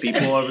minority of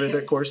people over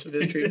the course of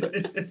history.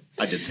 But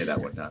I did say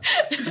that one time.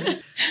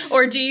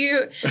 Or do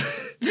you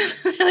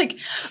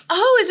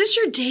oh, is this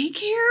your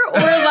daycare?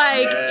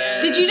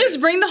 Or did you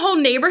just bring the whole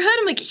neighborhood?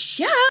 I'm like,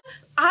 yeah.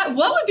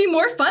 What would be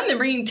more fun than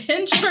bringing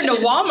 10 children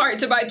to Walmart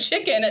to buy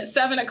chicken at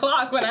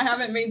 7:00 when I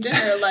haven't made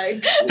dinner?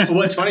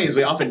 What's funny is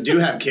we often do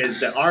have kids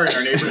that are in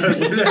our neighborhood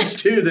with us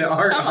too that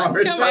aren't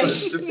ours. So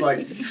it's just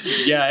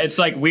it's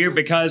weird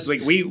because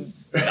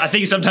I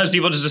think sometimes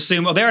people just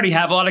assume, they already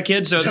have a lot of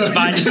kids, so it's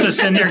fine just to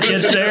send their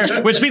kids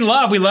there, which we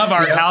love. We love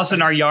our house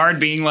and our yard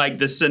being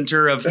the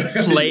center of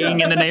playing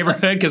in the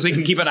neighborhood because we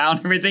can keep an eye on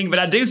everything. But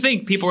I do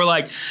think people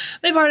were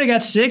they've already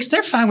got 6.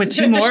 They're fine with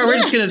 2 more. We're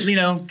just going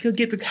to, go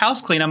get the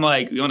house clean. I'm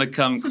you want to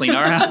come clean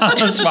our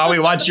house while we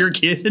watch your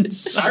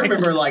kids? I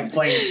remember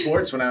playing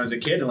sports when I was a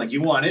kid, and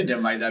you wanted to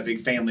invite that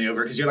big family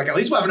over because you're at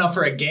least we'll have enough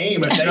for a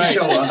game if they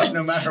show up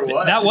no matter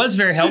what. That was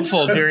very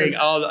helpful during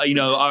all,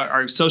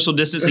 our social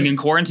distancing and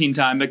quarantine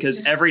time, because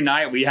every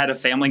night we had a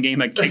family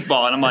game of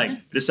kickball, and I'm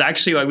this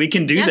actually we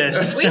can do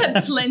this. We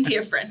had plenty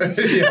of friends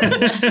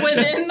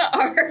within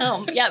our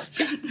home. Yep.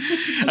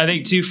 I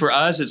think too for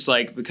us it's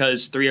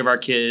because 3 of our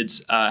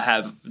kids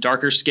have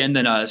darker skin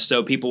than us,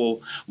 so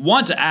people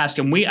want to ask,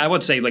 and I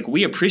would say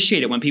we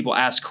appreciate it when people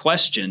ask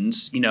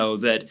questions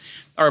that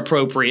are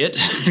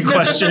appropriate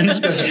questions,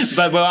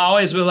 but we'll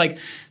always be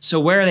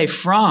so where are they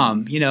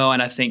from?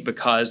 And I think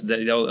because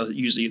they'll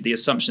usually the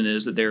assumption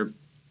is that they're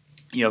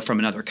from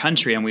another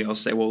country, and we all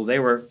say, well, they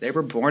were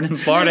born in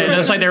Florida, and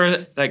it's they were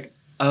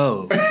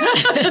oh.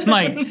 I'm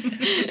like,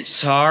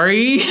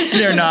 sorry,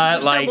 they're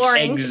not So like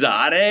boring.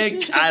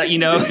 exotic,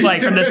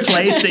 like from this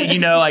place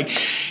that, like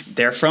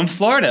they're from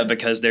Florida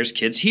because there's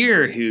kids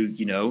here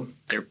who,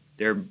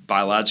 their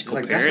biological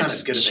Like, that's not parents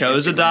as good as an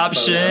chose Instagram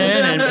adoption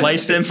photo. and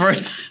placed them for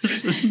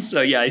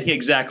so yeah,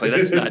 exactly.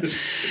 That's not.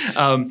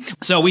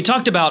 So we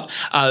talked about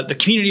the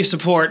community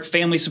support,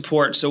 family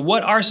support. So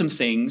what are some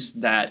things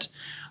that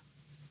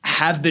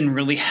have been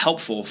really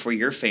helpful for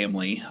your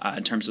family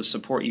in terms of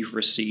support you've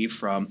received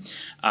from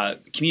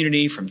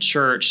community, from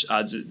church,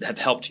 that have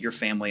helped your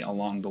family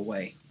along the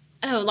way?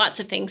 Oh, lots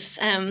of things.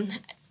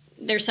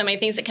 There's so many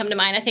things that come to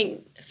mind. I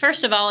think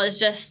first of all is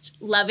just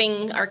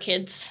loving our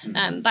kids,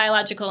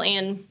 biological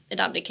and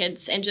adopted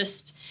kids, and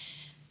just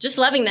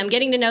loving them,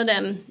 getting to know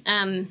them,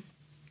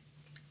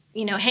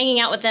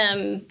 hanging out with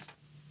them,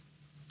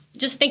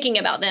 just thinking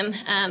about them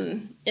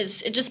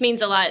it just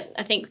means a lot.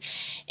 I think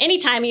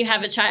anytime you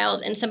have a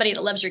child and somebody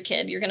that loves your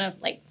kid, you're gonna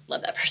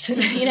love that person,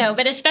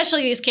 But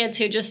especially these kids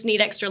who just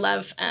need extra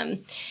love,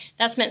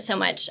 that's meant so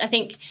much. I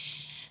think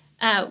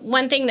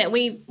one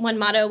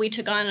motto we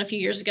took on a few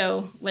years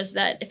ago was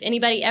that if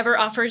anybody ever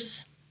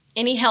offers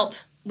any help,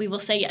 we will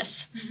say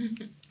yes.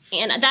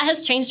 And that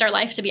has changed our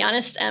life, to be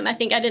honest. I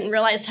think I didn't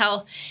realize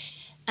how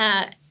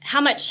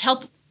much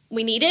help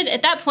we needed.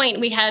 At that point,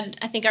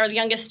 I think our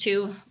youngest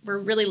two were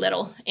really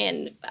little,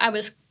 and I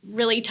was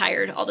really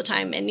tired all the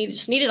time and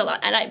just needed a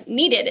lot. And I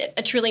needed it.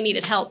 I truly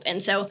needed help.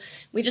 And so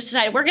we just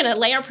decided we're going to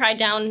lay our pride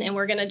down and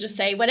we're going to just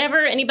say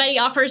whatever anybody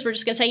offers, we're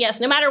just going to say yes,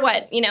 no matter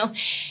what,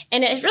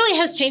 And it really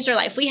has changed our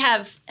life. We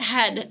have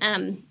had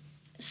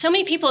so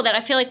many people that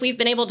I feel like we've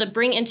been able to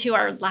bring into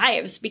our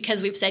lives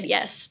because we've said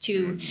yes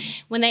to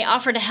when they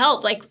offer to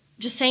help, like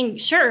just saying,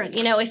 sure,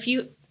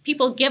 if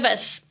people give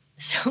us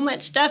so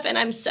much stuff, and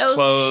I'm so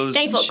Clothes,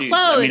 thankful. shoes.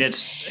 Clothes. I mean,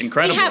 it's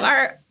incredible. We have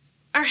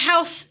our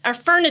house, our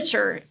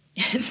furniture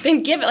has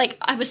been given. Like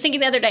I was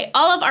thinking the other day,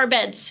 all of our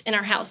beds in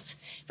our house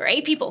for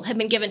 8 people have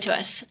been given to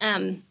us.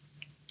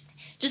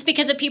 Just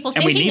because of people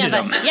And we thinking of needed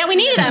us. them. Yeah, we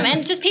needed them.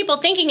 And just people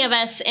thinking of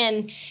us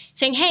and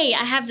saying, hey,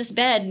 I have this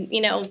bed,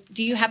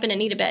 do you happen to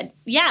need a bed?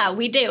 Yeah,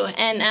 we do.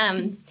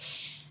 And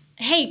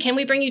hey, can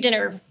we bring you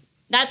dinner?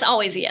 That's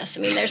always a yes.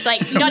 I mean, there's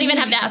you don't even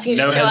have to ask, you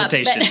No just show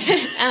hesitation.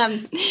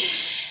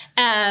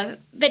 up.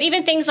 But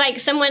even things like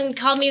someone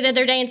called me the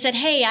other day and said,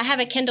 hey, I have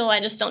a Kindle I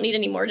just don't need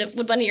anymore.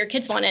 Would one of your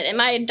kids want it? And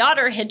my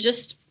daughter had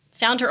just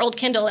found her old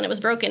Kindle and it was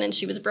broken and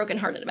she was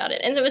brokenhearted about it.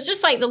 And it was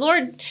just like I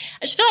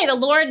just feel like the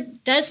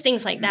Lord does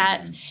things like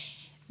that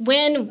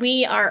when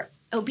we are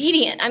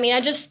obedient. I mean,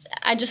 I just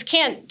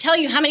can't tell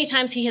you how many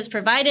times he has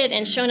provided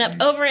and shown up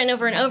over and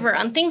over and over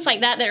on things like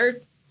that are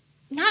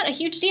not a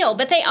huge deal,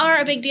 but they are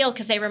a big deal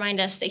because they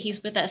remind us that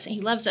he's with us and he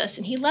loves us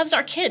and he loves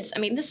our kids. I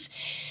mean, this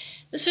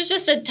was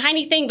just a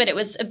tiny thing, but it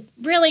was a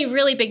really,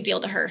 really big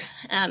deal to her.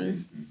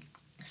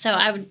 So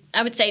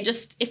I would say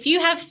just if you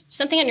have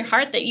something on your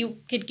heart that you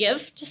could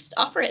give, just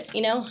offer it,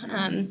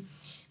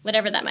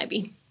 whatever that might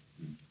be.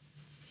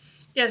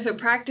 Yeah, so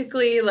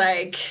practically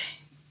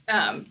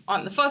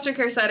on the foster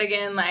care side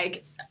again,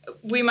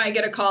 we might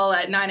get a call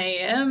at 9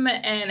 a.m.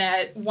 and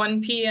at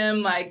 1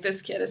 p.m.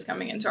 this kid is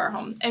coming into our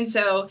home. And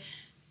so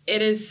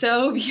it is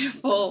so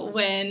beautiful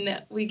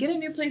when we get a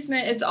new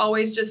placement. It's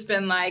always just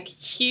been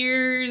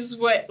here's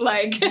what,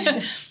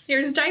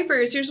 here's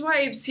diapers, here's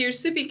wipes,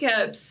 here's sippy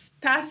cups,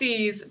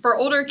 passies for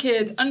older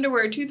kids,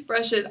 underwear,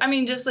 toothbrushes. I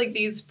mean, just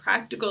these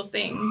practical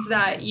things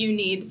that you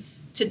need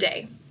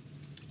today.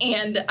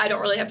 And I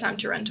don't really have time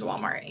to run to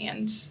Walmart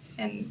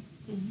and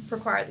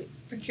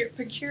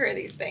procure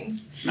these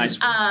things. Nice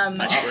word.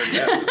 Nice word.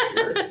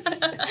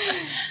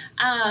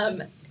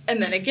 Yeah. And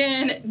then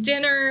again,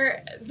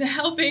 dinner,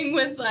 helping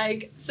with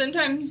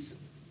sometimes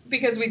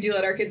because we do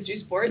let our kids do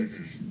sports,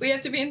 we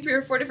have to be in 3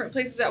 or 4 different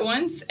places at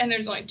once, and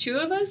there's only 2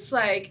 of us.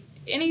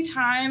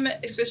 Anytime,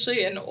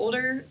 especially an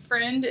older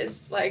friend is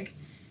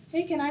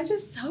hey, can I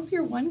just help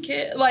your one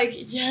kid?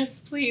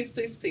 Yes, please,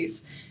 please,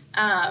 please.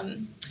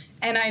 And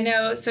I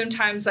know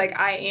sometimes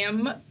I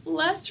am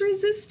less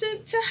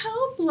resistant to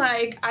help.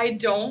 I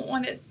don't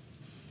want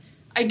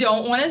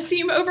to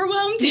seem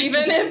overwhelmed,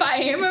 even if I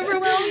am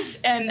overwhelmed.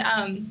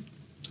 And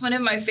one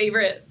of my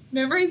favorite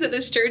memories at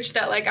this church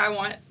that I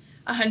want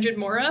 100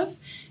 more of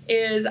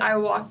is I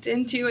walked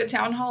into a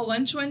town hall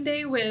lunch one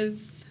day with,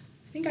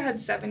 I think I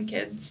had 7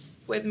 kids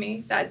with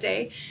me that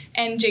day.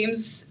 And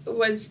James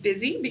was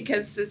busy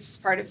because it's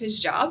part of his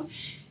job.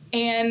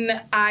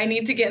 And I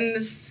need to get in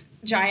this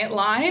giant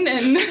line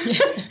and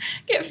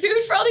get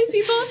food for all these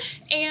people.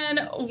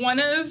 And one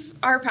of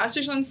our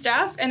pastors on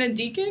staff and a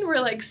deacon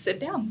were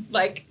sit down.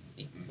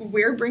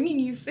 We're bringing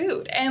you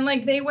food. And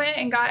they went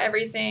and got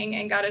everything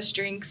and got us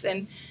drinks.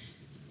 And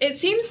it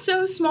seems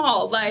so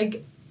small,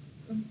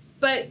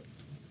 but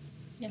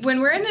yes.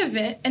 When we're in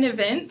an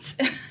event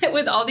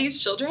with all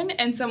these children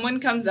and someone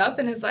comes up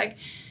and is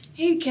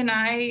hey, can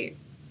I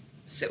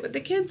sit with the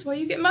kids while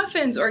you get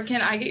muffins? Or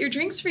can I get your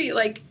drinks for you?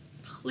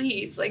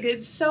 Please,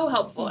 it's so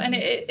helpful. And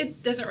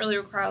it doesn't really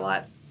require a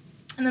lot.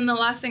 And then the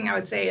last thing I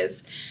would say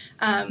is,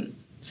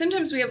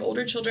 sometimes we have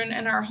older children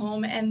in our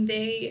home and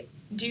they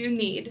do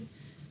need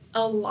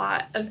a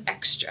lot of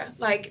extra.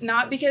 Like,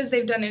 not because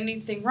they've done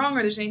anything wrong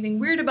or there's anything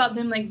weird about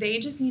them. Like, they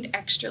just need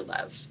extra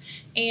love.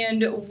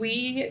 And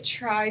we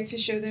try to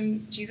show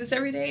them Jesus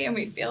every day, and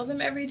we fail them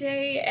every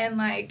day. And,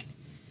 like,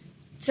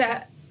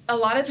 a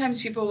lot of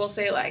times people will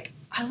say, like,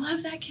 I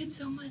love that kid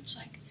so much.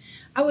 Like,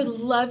 I would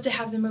love to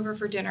have them over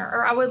for dinner,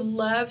 or I would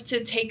love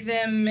to take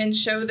them and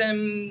show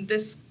them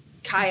this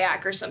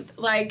kayak or something.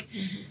 Like,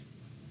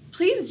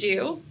 please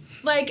do.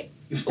 Like,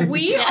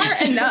 we are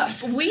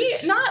enough.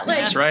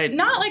 That's right.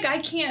 Not like I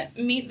can't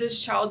meet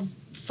this child's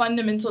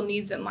fundamental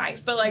needs in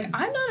life, but like,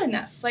 I'm not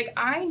enough. Like,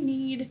 I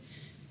need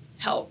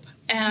help.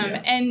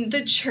 And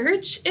the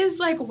church is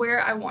like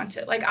where I want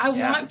it. Like, I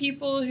want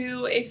people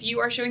who, if you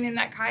are showing them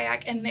that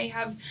kayak and they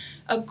have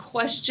a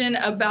question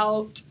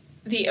about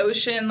the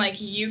ocean,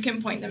 like, you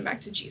can point them back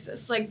to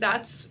Jesus. Like,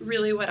 that's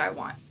really what I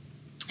want.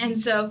 And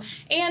so,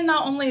 and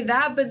not only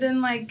that, but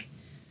then, like,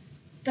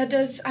 that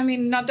does, I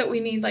mean, not that we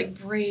need, like,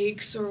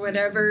 breaks or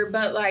whatever,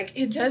 but, like,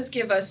 it does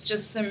give us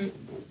just some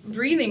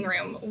breathing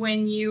room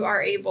when you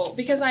are able,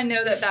 because I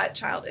know that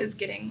child is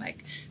getting,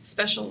 like,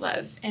 special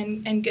love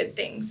and good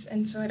things,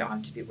 and so I don't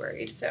have to be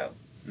worried. So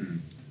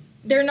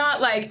they're not,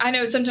 like, I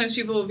know sometimes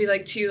people will be,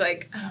 like, too,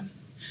 like,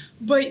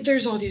 but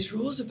there's all these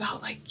rules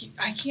about, like,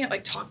 I can't,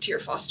 like, talk to your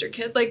foster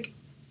kid. Like,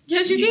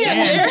 yes, you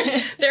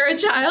can. They're a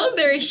child.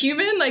 They're a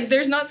human. Like,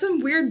 there's not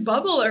some weird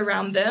bubble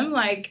around them.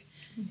 Like,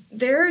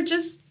 they're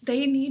just,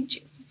 they need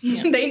you.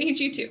 Yep. They need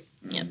you too.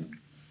 Yep.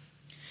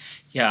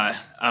 Yeah.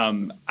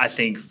 I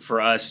think for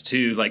us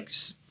too, like,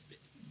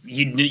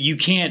 you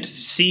can't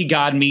see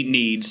God meet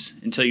needs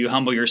until you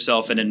humble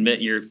yourself and admit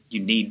you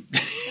need,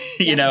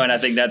 you know, and I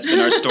think that's been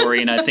our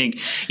story. And I think,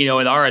 you know,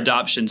 in our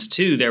adoptions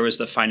too, there was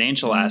the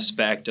financial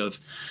aspect of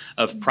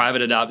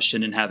private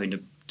adoption and having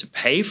to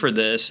pay for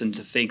this, and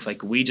to think,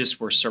 like, we just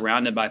were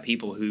surrounded by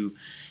people who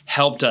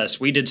helped us.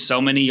 We did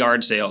so many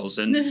yard sales,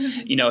 and,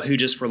 you know, who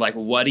just were like,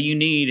 what do you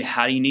need?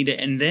 How do you need it?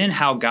 And then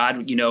how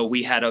God, you know,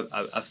 we had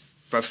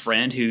a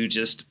friend who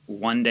just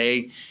one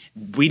day,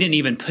 we didn't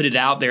even put it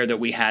out there that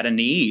we had a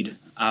need,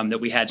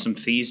 that we had some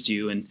fees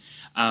due.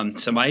 And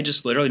somebody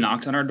just literally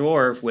knocked on our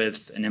door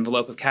with an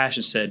envelope of cash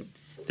and said,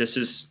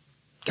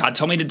 God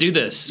told me to do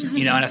this,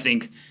 you know. And I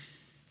think,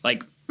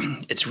 like,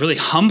 it's really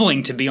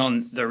humbling to be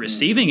on the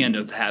receiving end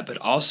of that, but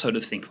also to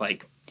think,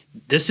 like,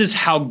 this is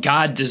how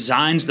God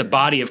designs the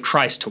body of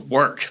Christ to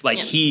work. Like,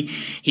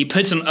 he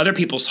puts in other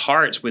people's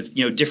hearts with,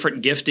 you know,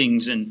 different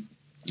giftings and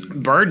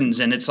burdens.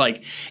 And it's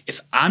like,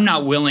 if I'm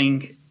not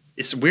willing,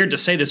 it's weird to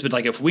say this, but,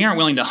 like, if we aren't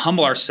willing to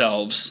humble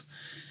ourselves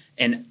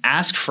and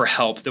ask for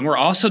help, then we're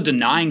also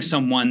denying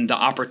someone the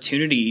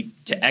opportunity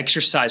to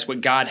exercise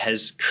what God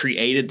has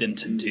created them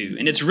to do.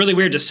 And it's really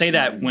weird to say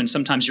that when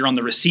sometimes you're on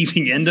the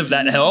receiving end of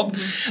that help,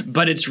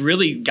 but it's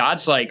really,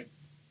 God's like,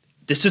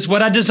 this is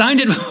what I designed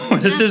it for.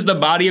 This is the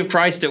body of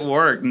Christ at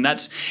work. And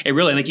that's it,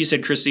 really. Like you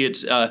said, Christy,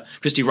 it's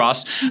Christy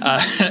Ross.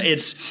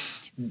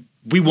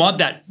 We want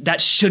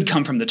that should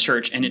come from the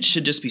church, and it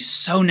should just be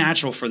so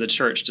natural for the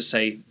church to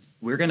say,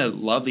 we're going to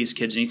love these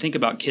kids. And you think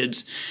about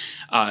kids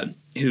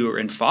who are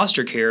in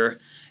foster care,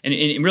 and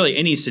in really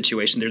any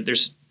situation,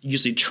 there's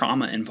usually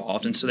trauma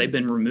involved. And so they've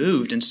been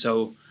removed, and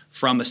so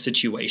from a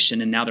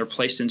situation, and now they're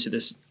placed into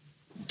this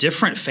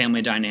different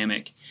family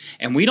dynamic.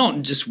 And we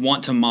don't just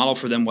want to model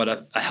for them what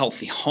a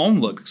healthy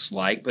home looks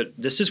like, but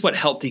this is what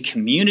healthy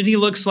community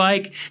looks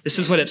like. This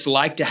is what it's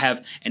like to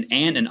have an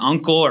aunt, an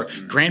uncle, or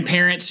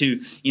grandparents who,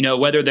 you know,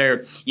 whether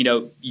they're, you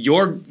know,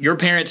 your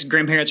parents,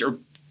 grandparents, or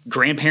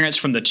grandparents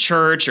from the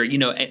church, or, you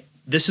know,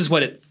 this is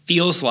what it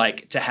feels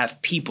like to have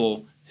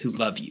people who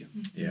love you,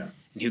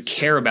 and who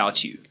care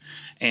about you.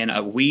 And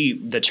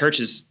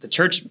the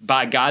church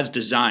by God's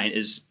design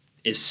is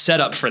set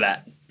up for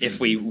that if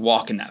we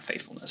walk in that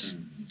faithfulness.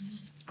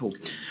 Cool.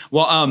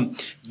 Well,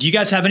 do you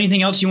guys have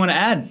anything else you want to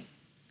add?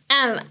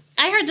 I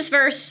heard this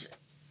verse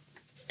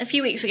a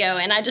few weeks ago,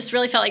 and I just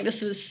really felt like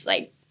this was,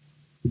 like,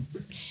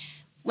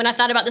 when I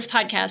thought about this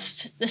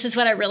podcast, this is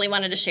what I really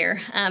wanted to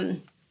share,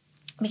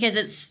 because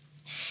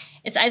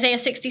it's Isaiah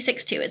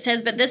 66:2. It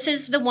says, "But this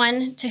is the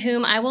one to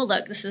whom I will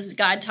look." This is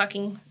God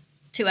talking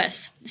to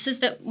us. "This is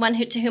the one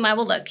to whom I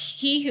will look.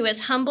 He who is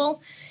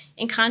humble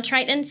and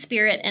contrite in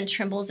spirit and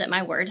trembles at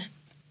my word."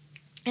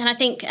 And I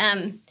think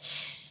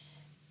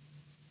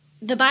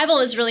the Bible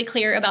is really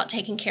clear about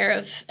taking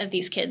care of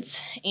these kids.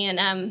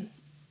 And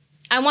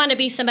I want to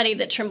be somebody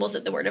that trembles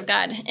at the word of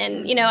God.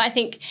 And, you know, I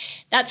think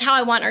that's how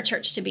I want our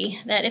church to be,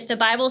 that if the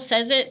Bible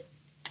says it,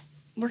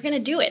 we're going to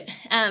do it.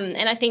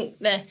 And I think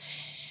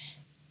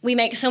we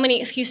make so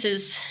many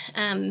excuses.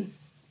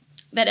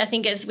 But I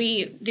think as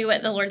we do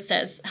what the Lord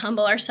says,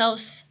 humble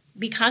ourselves,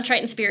 be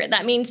contrite in spirit,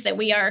 that means that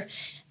we are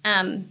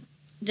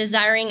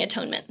desiring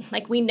atonement.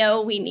 Like, we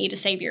know we need a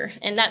savior,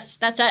 and that's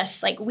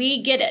us. Like,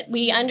 we get it.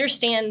 We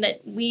understand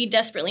that we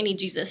desperately need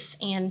Jesus,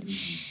 and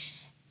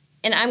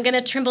I'm going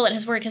to tremble at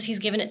his word because he's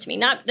given it to me.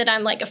 Not that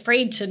I'm, like,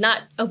 afraid to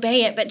not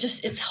obey it, but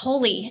just it's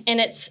holy,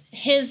 and it's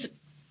his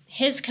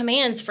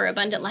commands for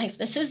abundant life.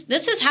 This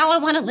is how I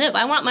want to live.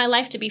 I want my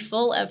life to be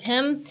full of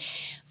him,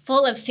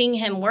 full of seeing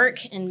him work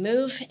and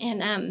move.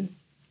 And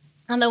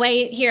on the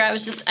way here, I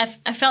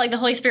felt like the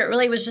Holy Spirit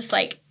really was just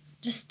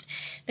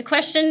the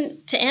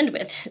question to end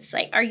with. It's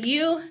like, are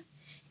you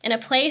in a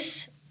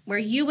place where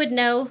you would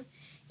know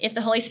if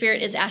the Holy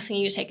Spirit is asking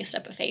you to take a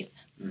step of faith?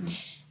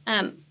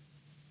 Mm-hmm.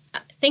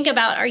 Think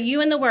about, are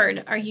you in the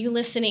Word? Are you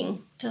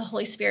listening to the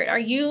Holy Spirit? Are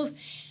you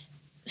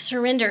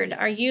surrendered?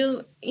 Are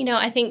you,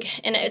 I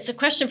think, and it's a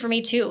question for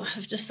me too,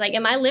 of just like,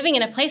 am I living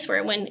in a place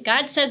where when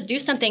God says do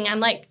something, I'm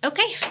like,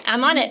 okay,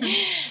 I'm on it.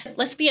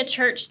 Let's be a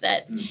church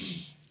that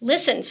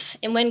listens.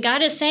 And when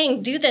God is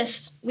saying do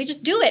this, we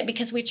just do it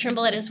because we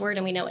tremble at his word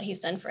and we know what he's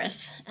done for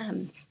us.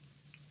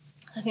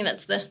 I think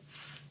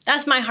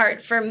that's my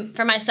heart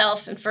for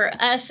myself and for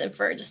us and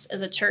for just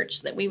as a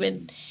church, that we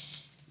would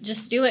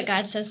just do what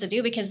God says to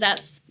do, because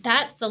that's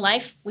the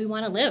life we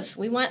want to live.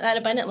 We want that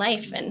abundant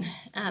life, and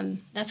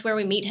that's where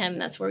we meet him.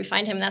 That's where we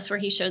find him. That's where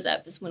he shows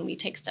up, is when we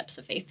take steps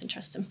of faith and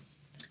trust him.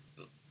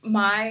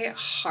 My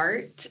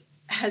heart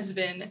has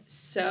been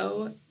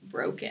so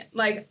broken.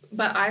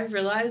 But I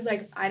realized,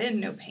 I didn't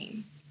know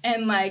pain.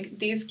 And,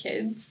 these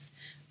kids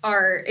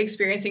are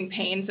experiencing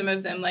pain, some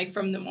of them,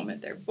 from the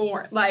moment they're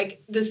born.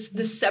 This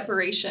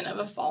separation of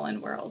a fallen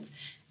world.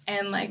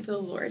 And, the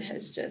Lord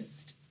has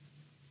just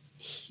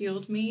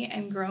healed me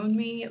and grown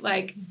me,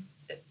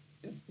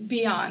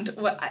 beyond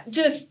what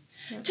just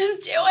do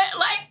it.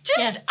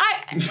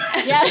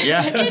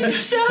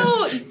 It's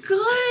so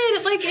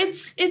good.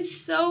 It's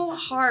so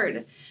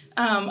hard.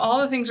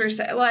 All the things we're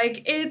saying,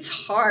 it's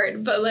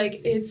hard, but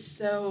it's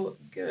so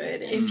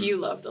good if you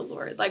love the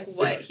Lord,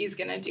 what he's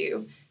gonna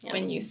do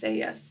when you say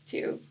yes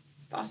to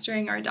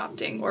fostering or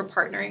adopting or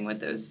partnering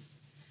with those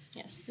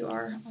who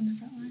are on the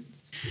front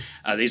lines.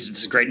 This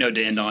is a great note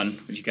to end on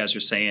what you guys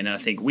are saying. And I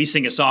think we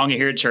sing a song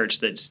here at church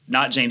that's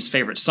not James'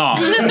 favorite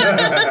song.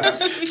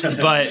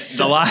 But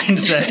the line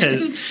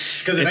says...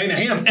 It's because it ain't a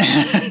hymn.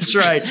 That's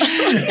right.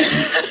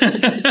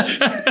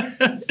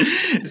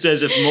 It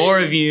says, if more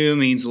of you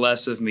means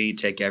less of me,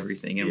 take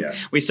everything. And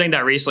we sang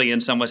that recently,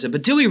 and someone said,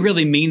 but do we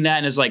really mean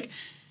that? And it's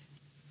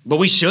but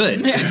we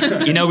should.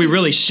 We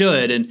really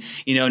should. And,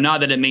 not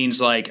that it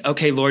means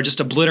okay, Lord,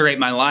 just obliterate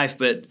my life,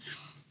 but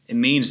it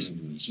means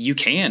you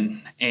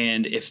can.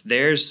 And if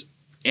there's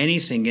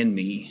anything in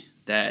me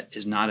that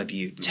is not of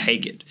you,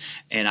 take it.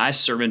 And I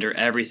surrender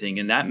everything.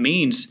 And that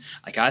means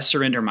I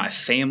surrender my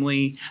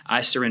family.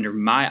 I surrender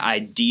my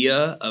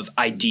idea of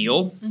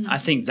ideal. Mm-hmm. I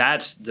think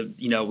that's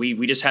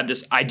we just have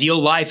this ideal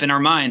life in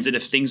our minds that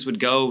if things would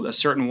go a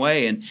certain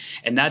way, and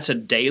that's a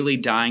daily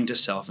dying to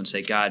self and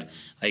say, God,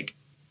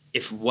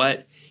 if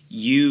what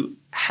you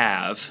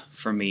have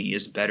for me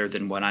is better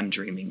than what I'm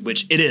dreaming,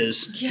 which it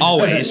is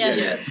always,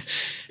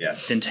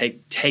 then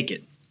take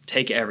it.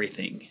 Take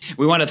everything.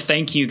 We want to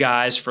thank you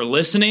guys for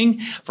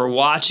listening, for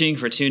watching,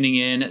 for tuning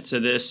in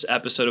to this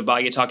episode of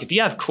Boggy Talk. If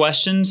you have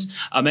questions,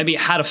 maybe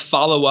how to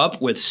follow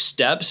up with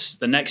steps,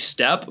 the next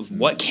step of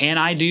what can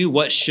I do,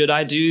 what should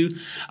I do,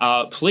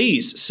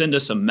 please send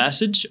us a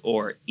message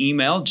or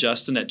email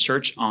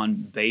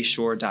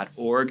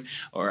justin@churchonbayshore.org,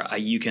 or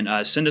you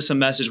can send us a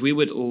message. We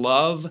would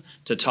love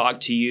to talk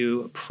to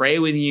you, pray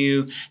with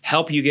you,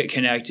 help you get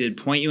connected,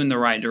 point you in the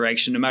right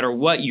direction, no matter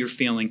what you're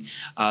feeling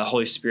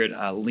Holy Spirit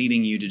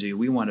leading you to do.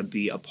 We want to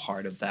be a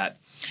part of that.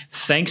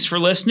 Thanks for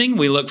listening.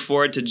 We look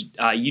forward to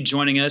you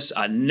joining us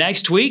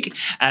next week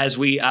as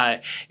we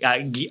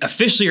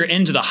officially are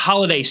into the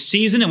holiday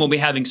season, and we'll be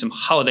having some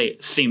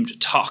holiday-themed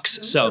talks.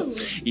 So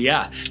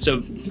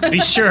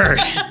be sure.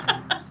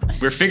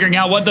 We're figuring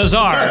out what those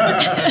are.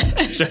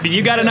 So if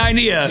you got an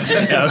idea,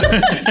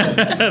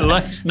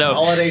 let us know.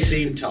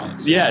 Holiday-themed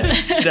talks.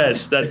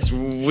 Yes.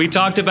 We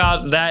talked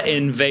about that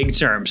in vague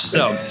terms.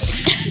 So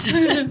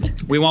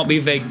we won't be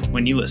vague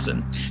when you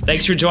listen.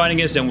 Thanks for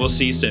joining us, and we'll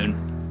see you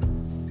soon.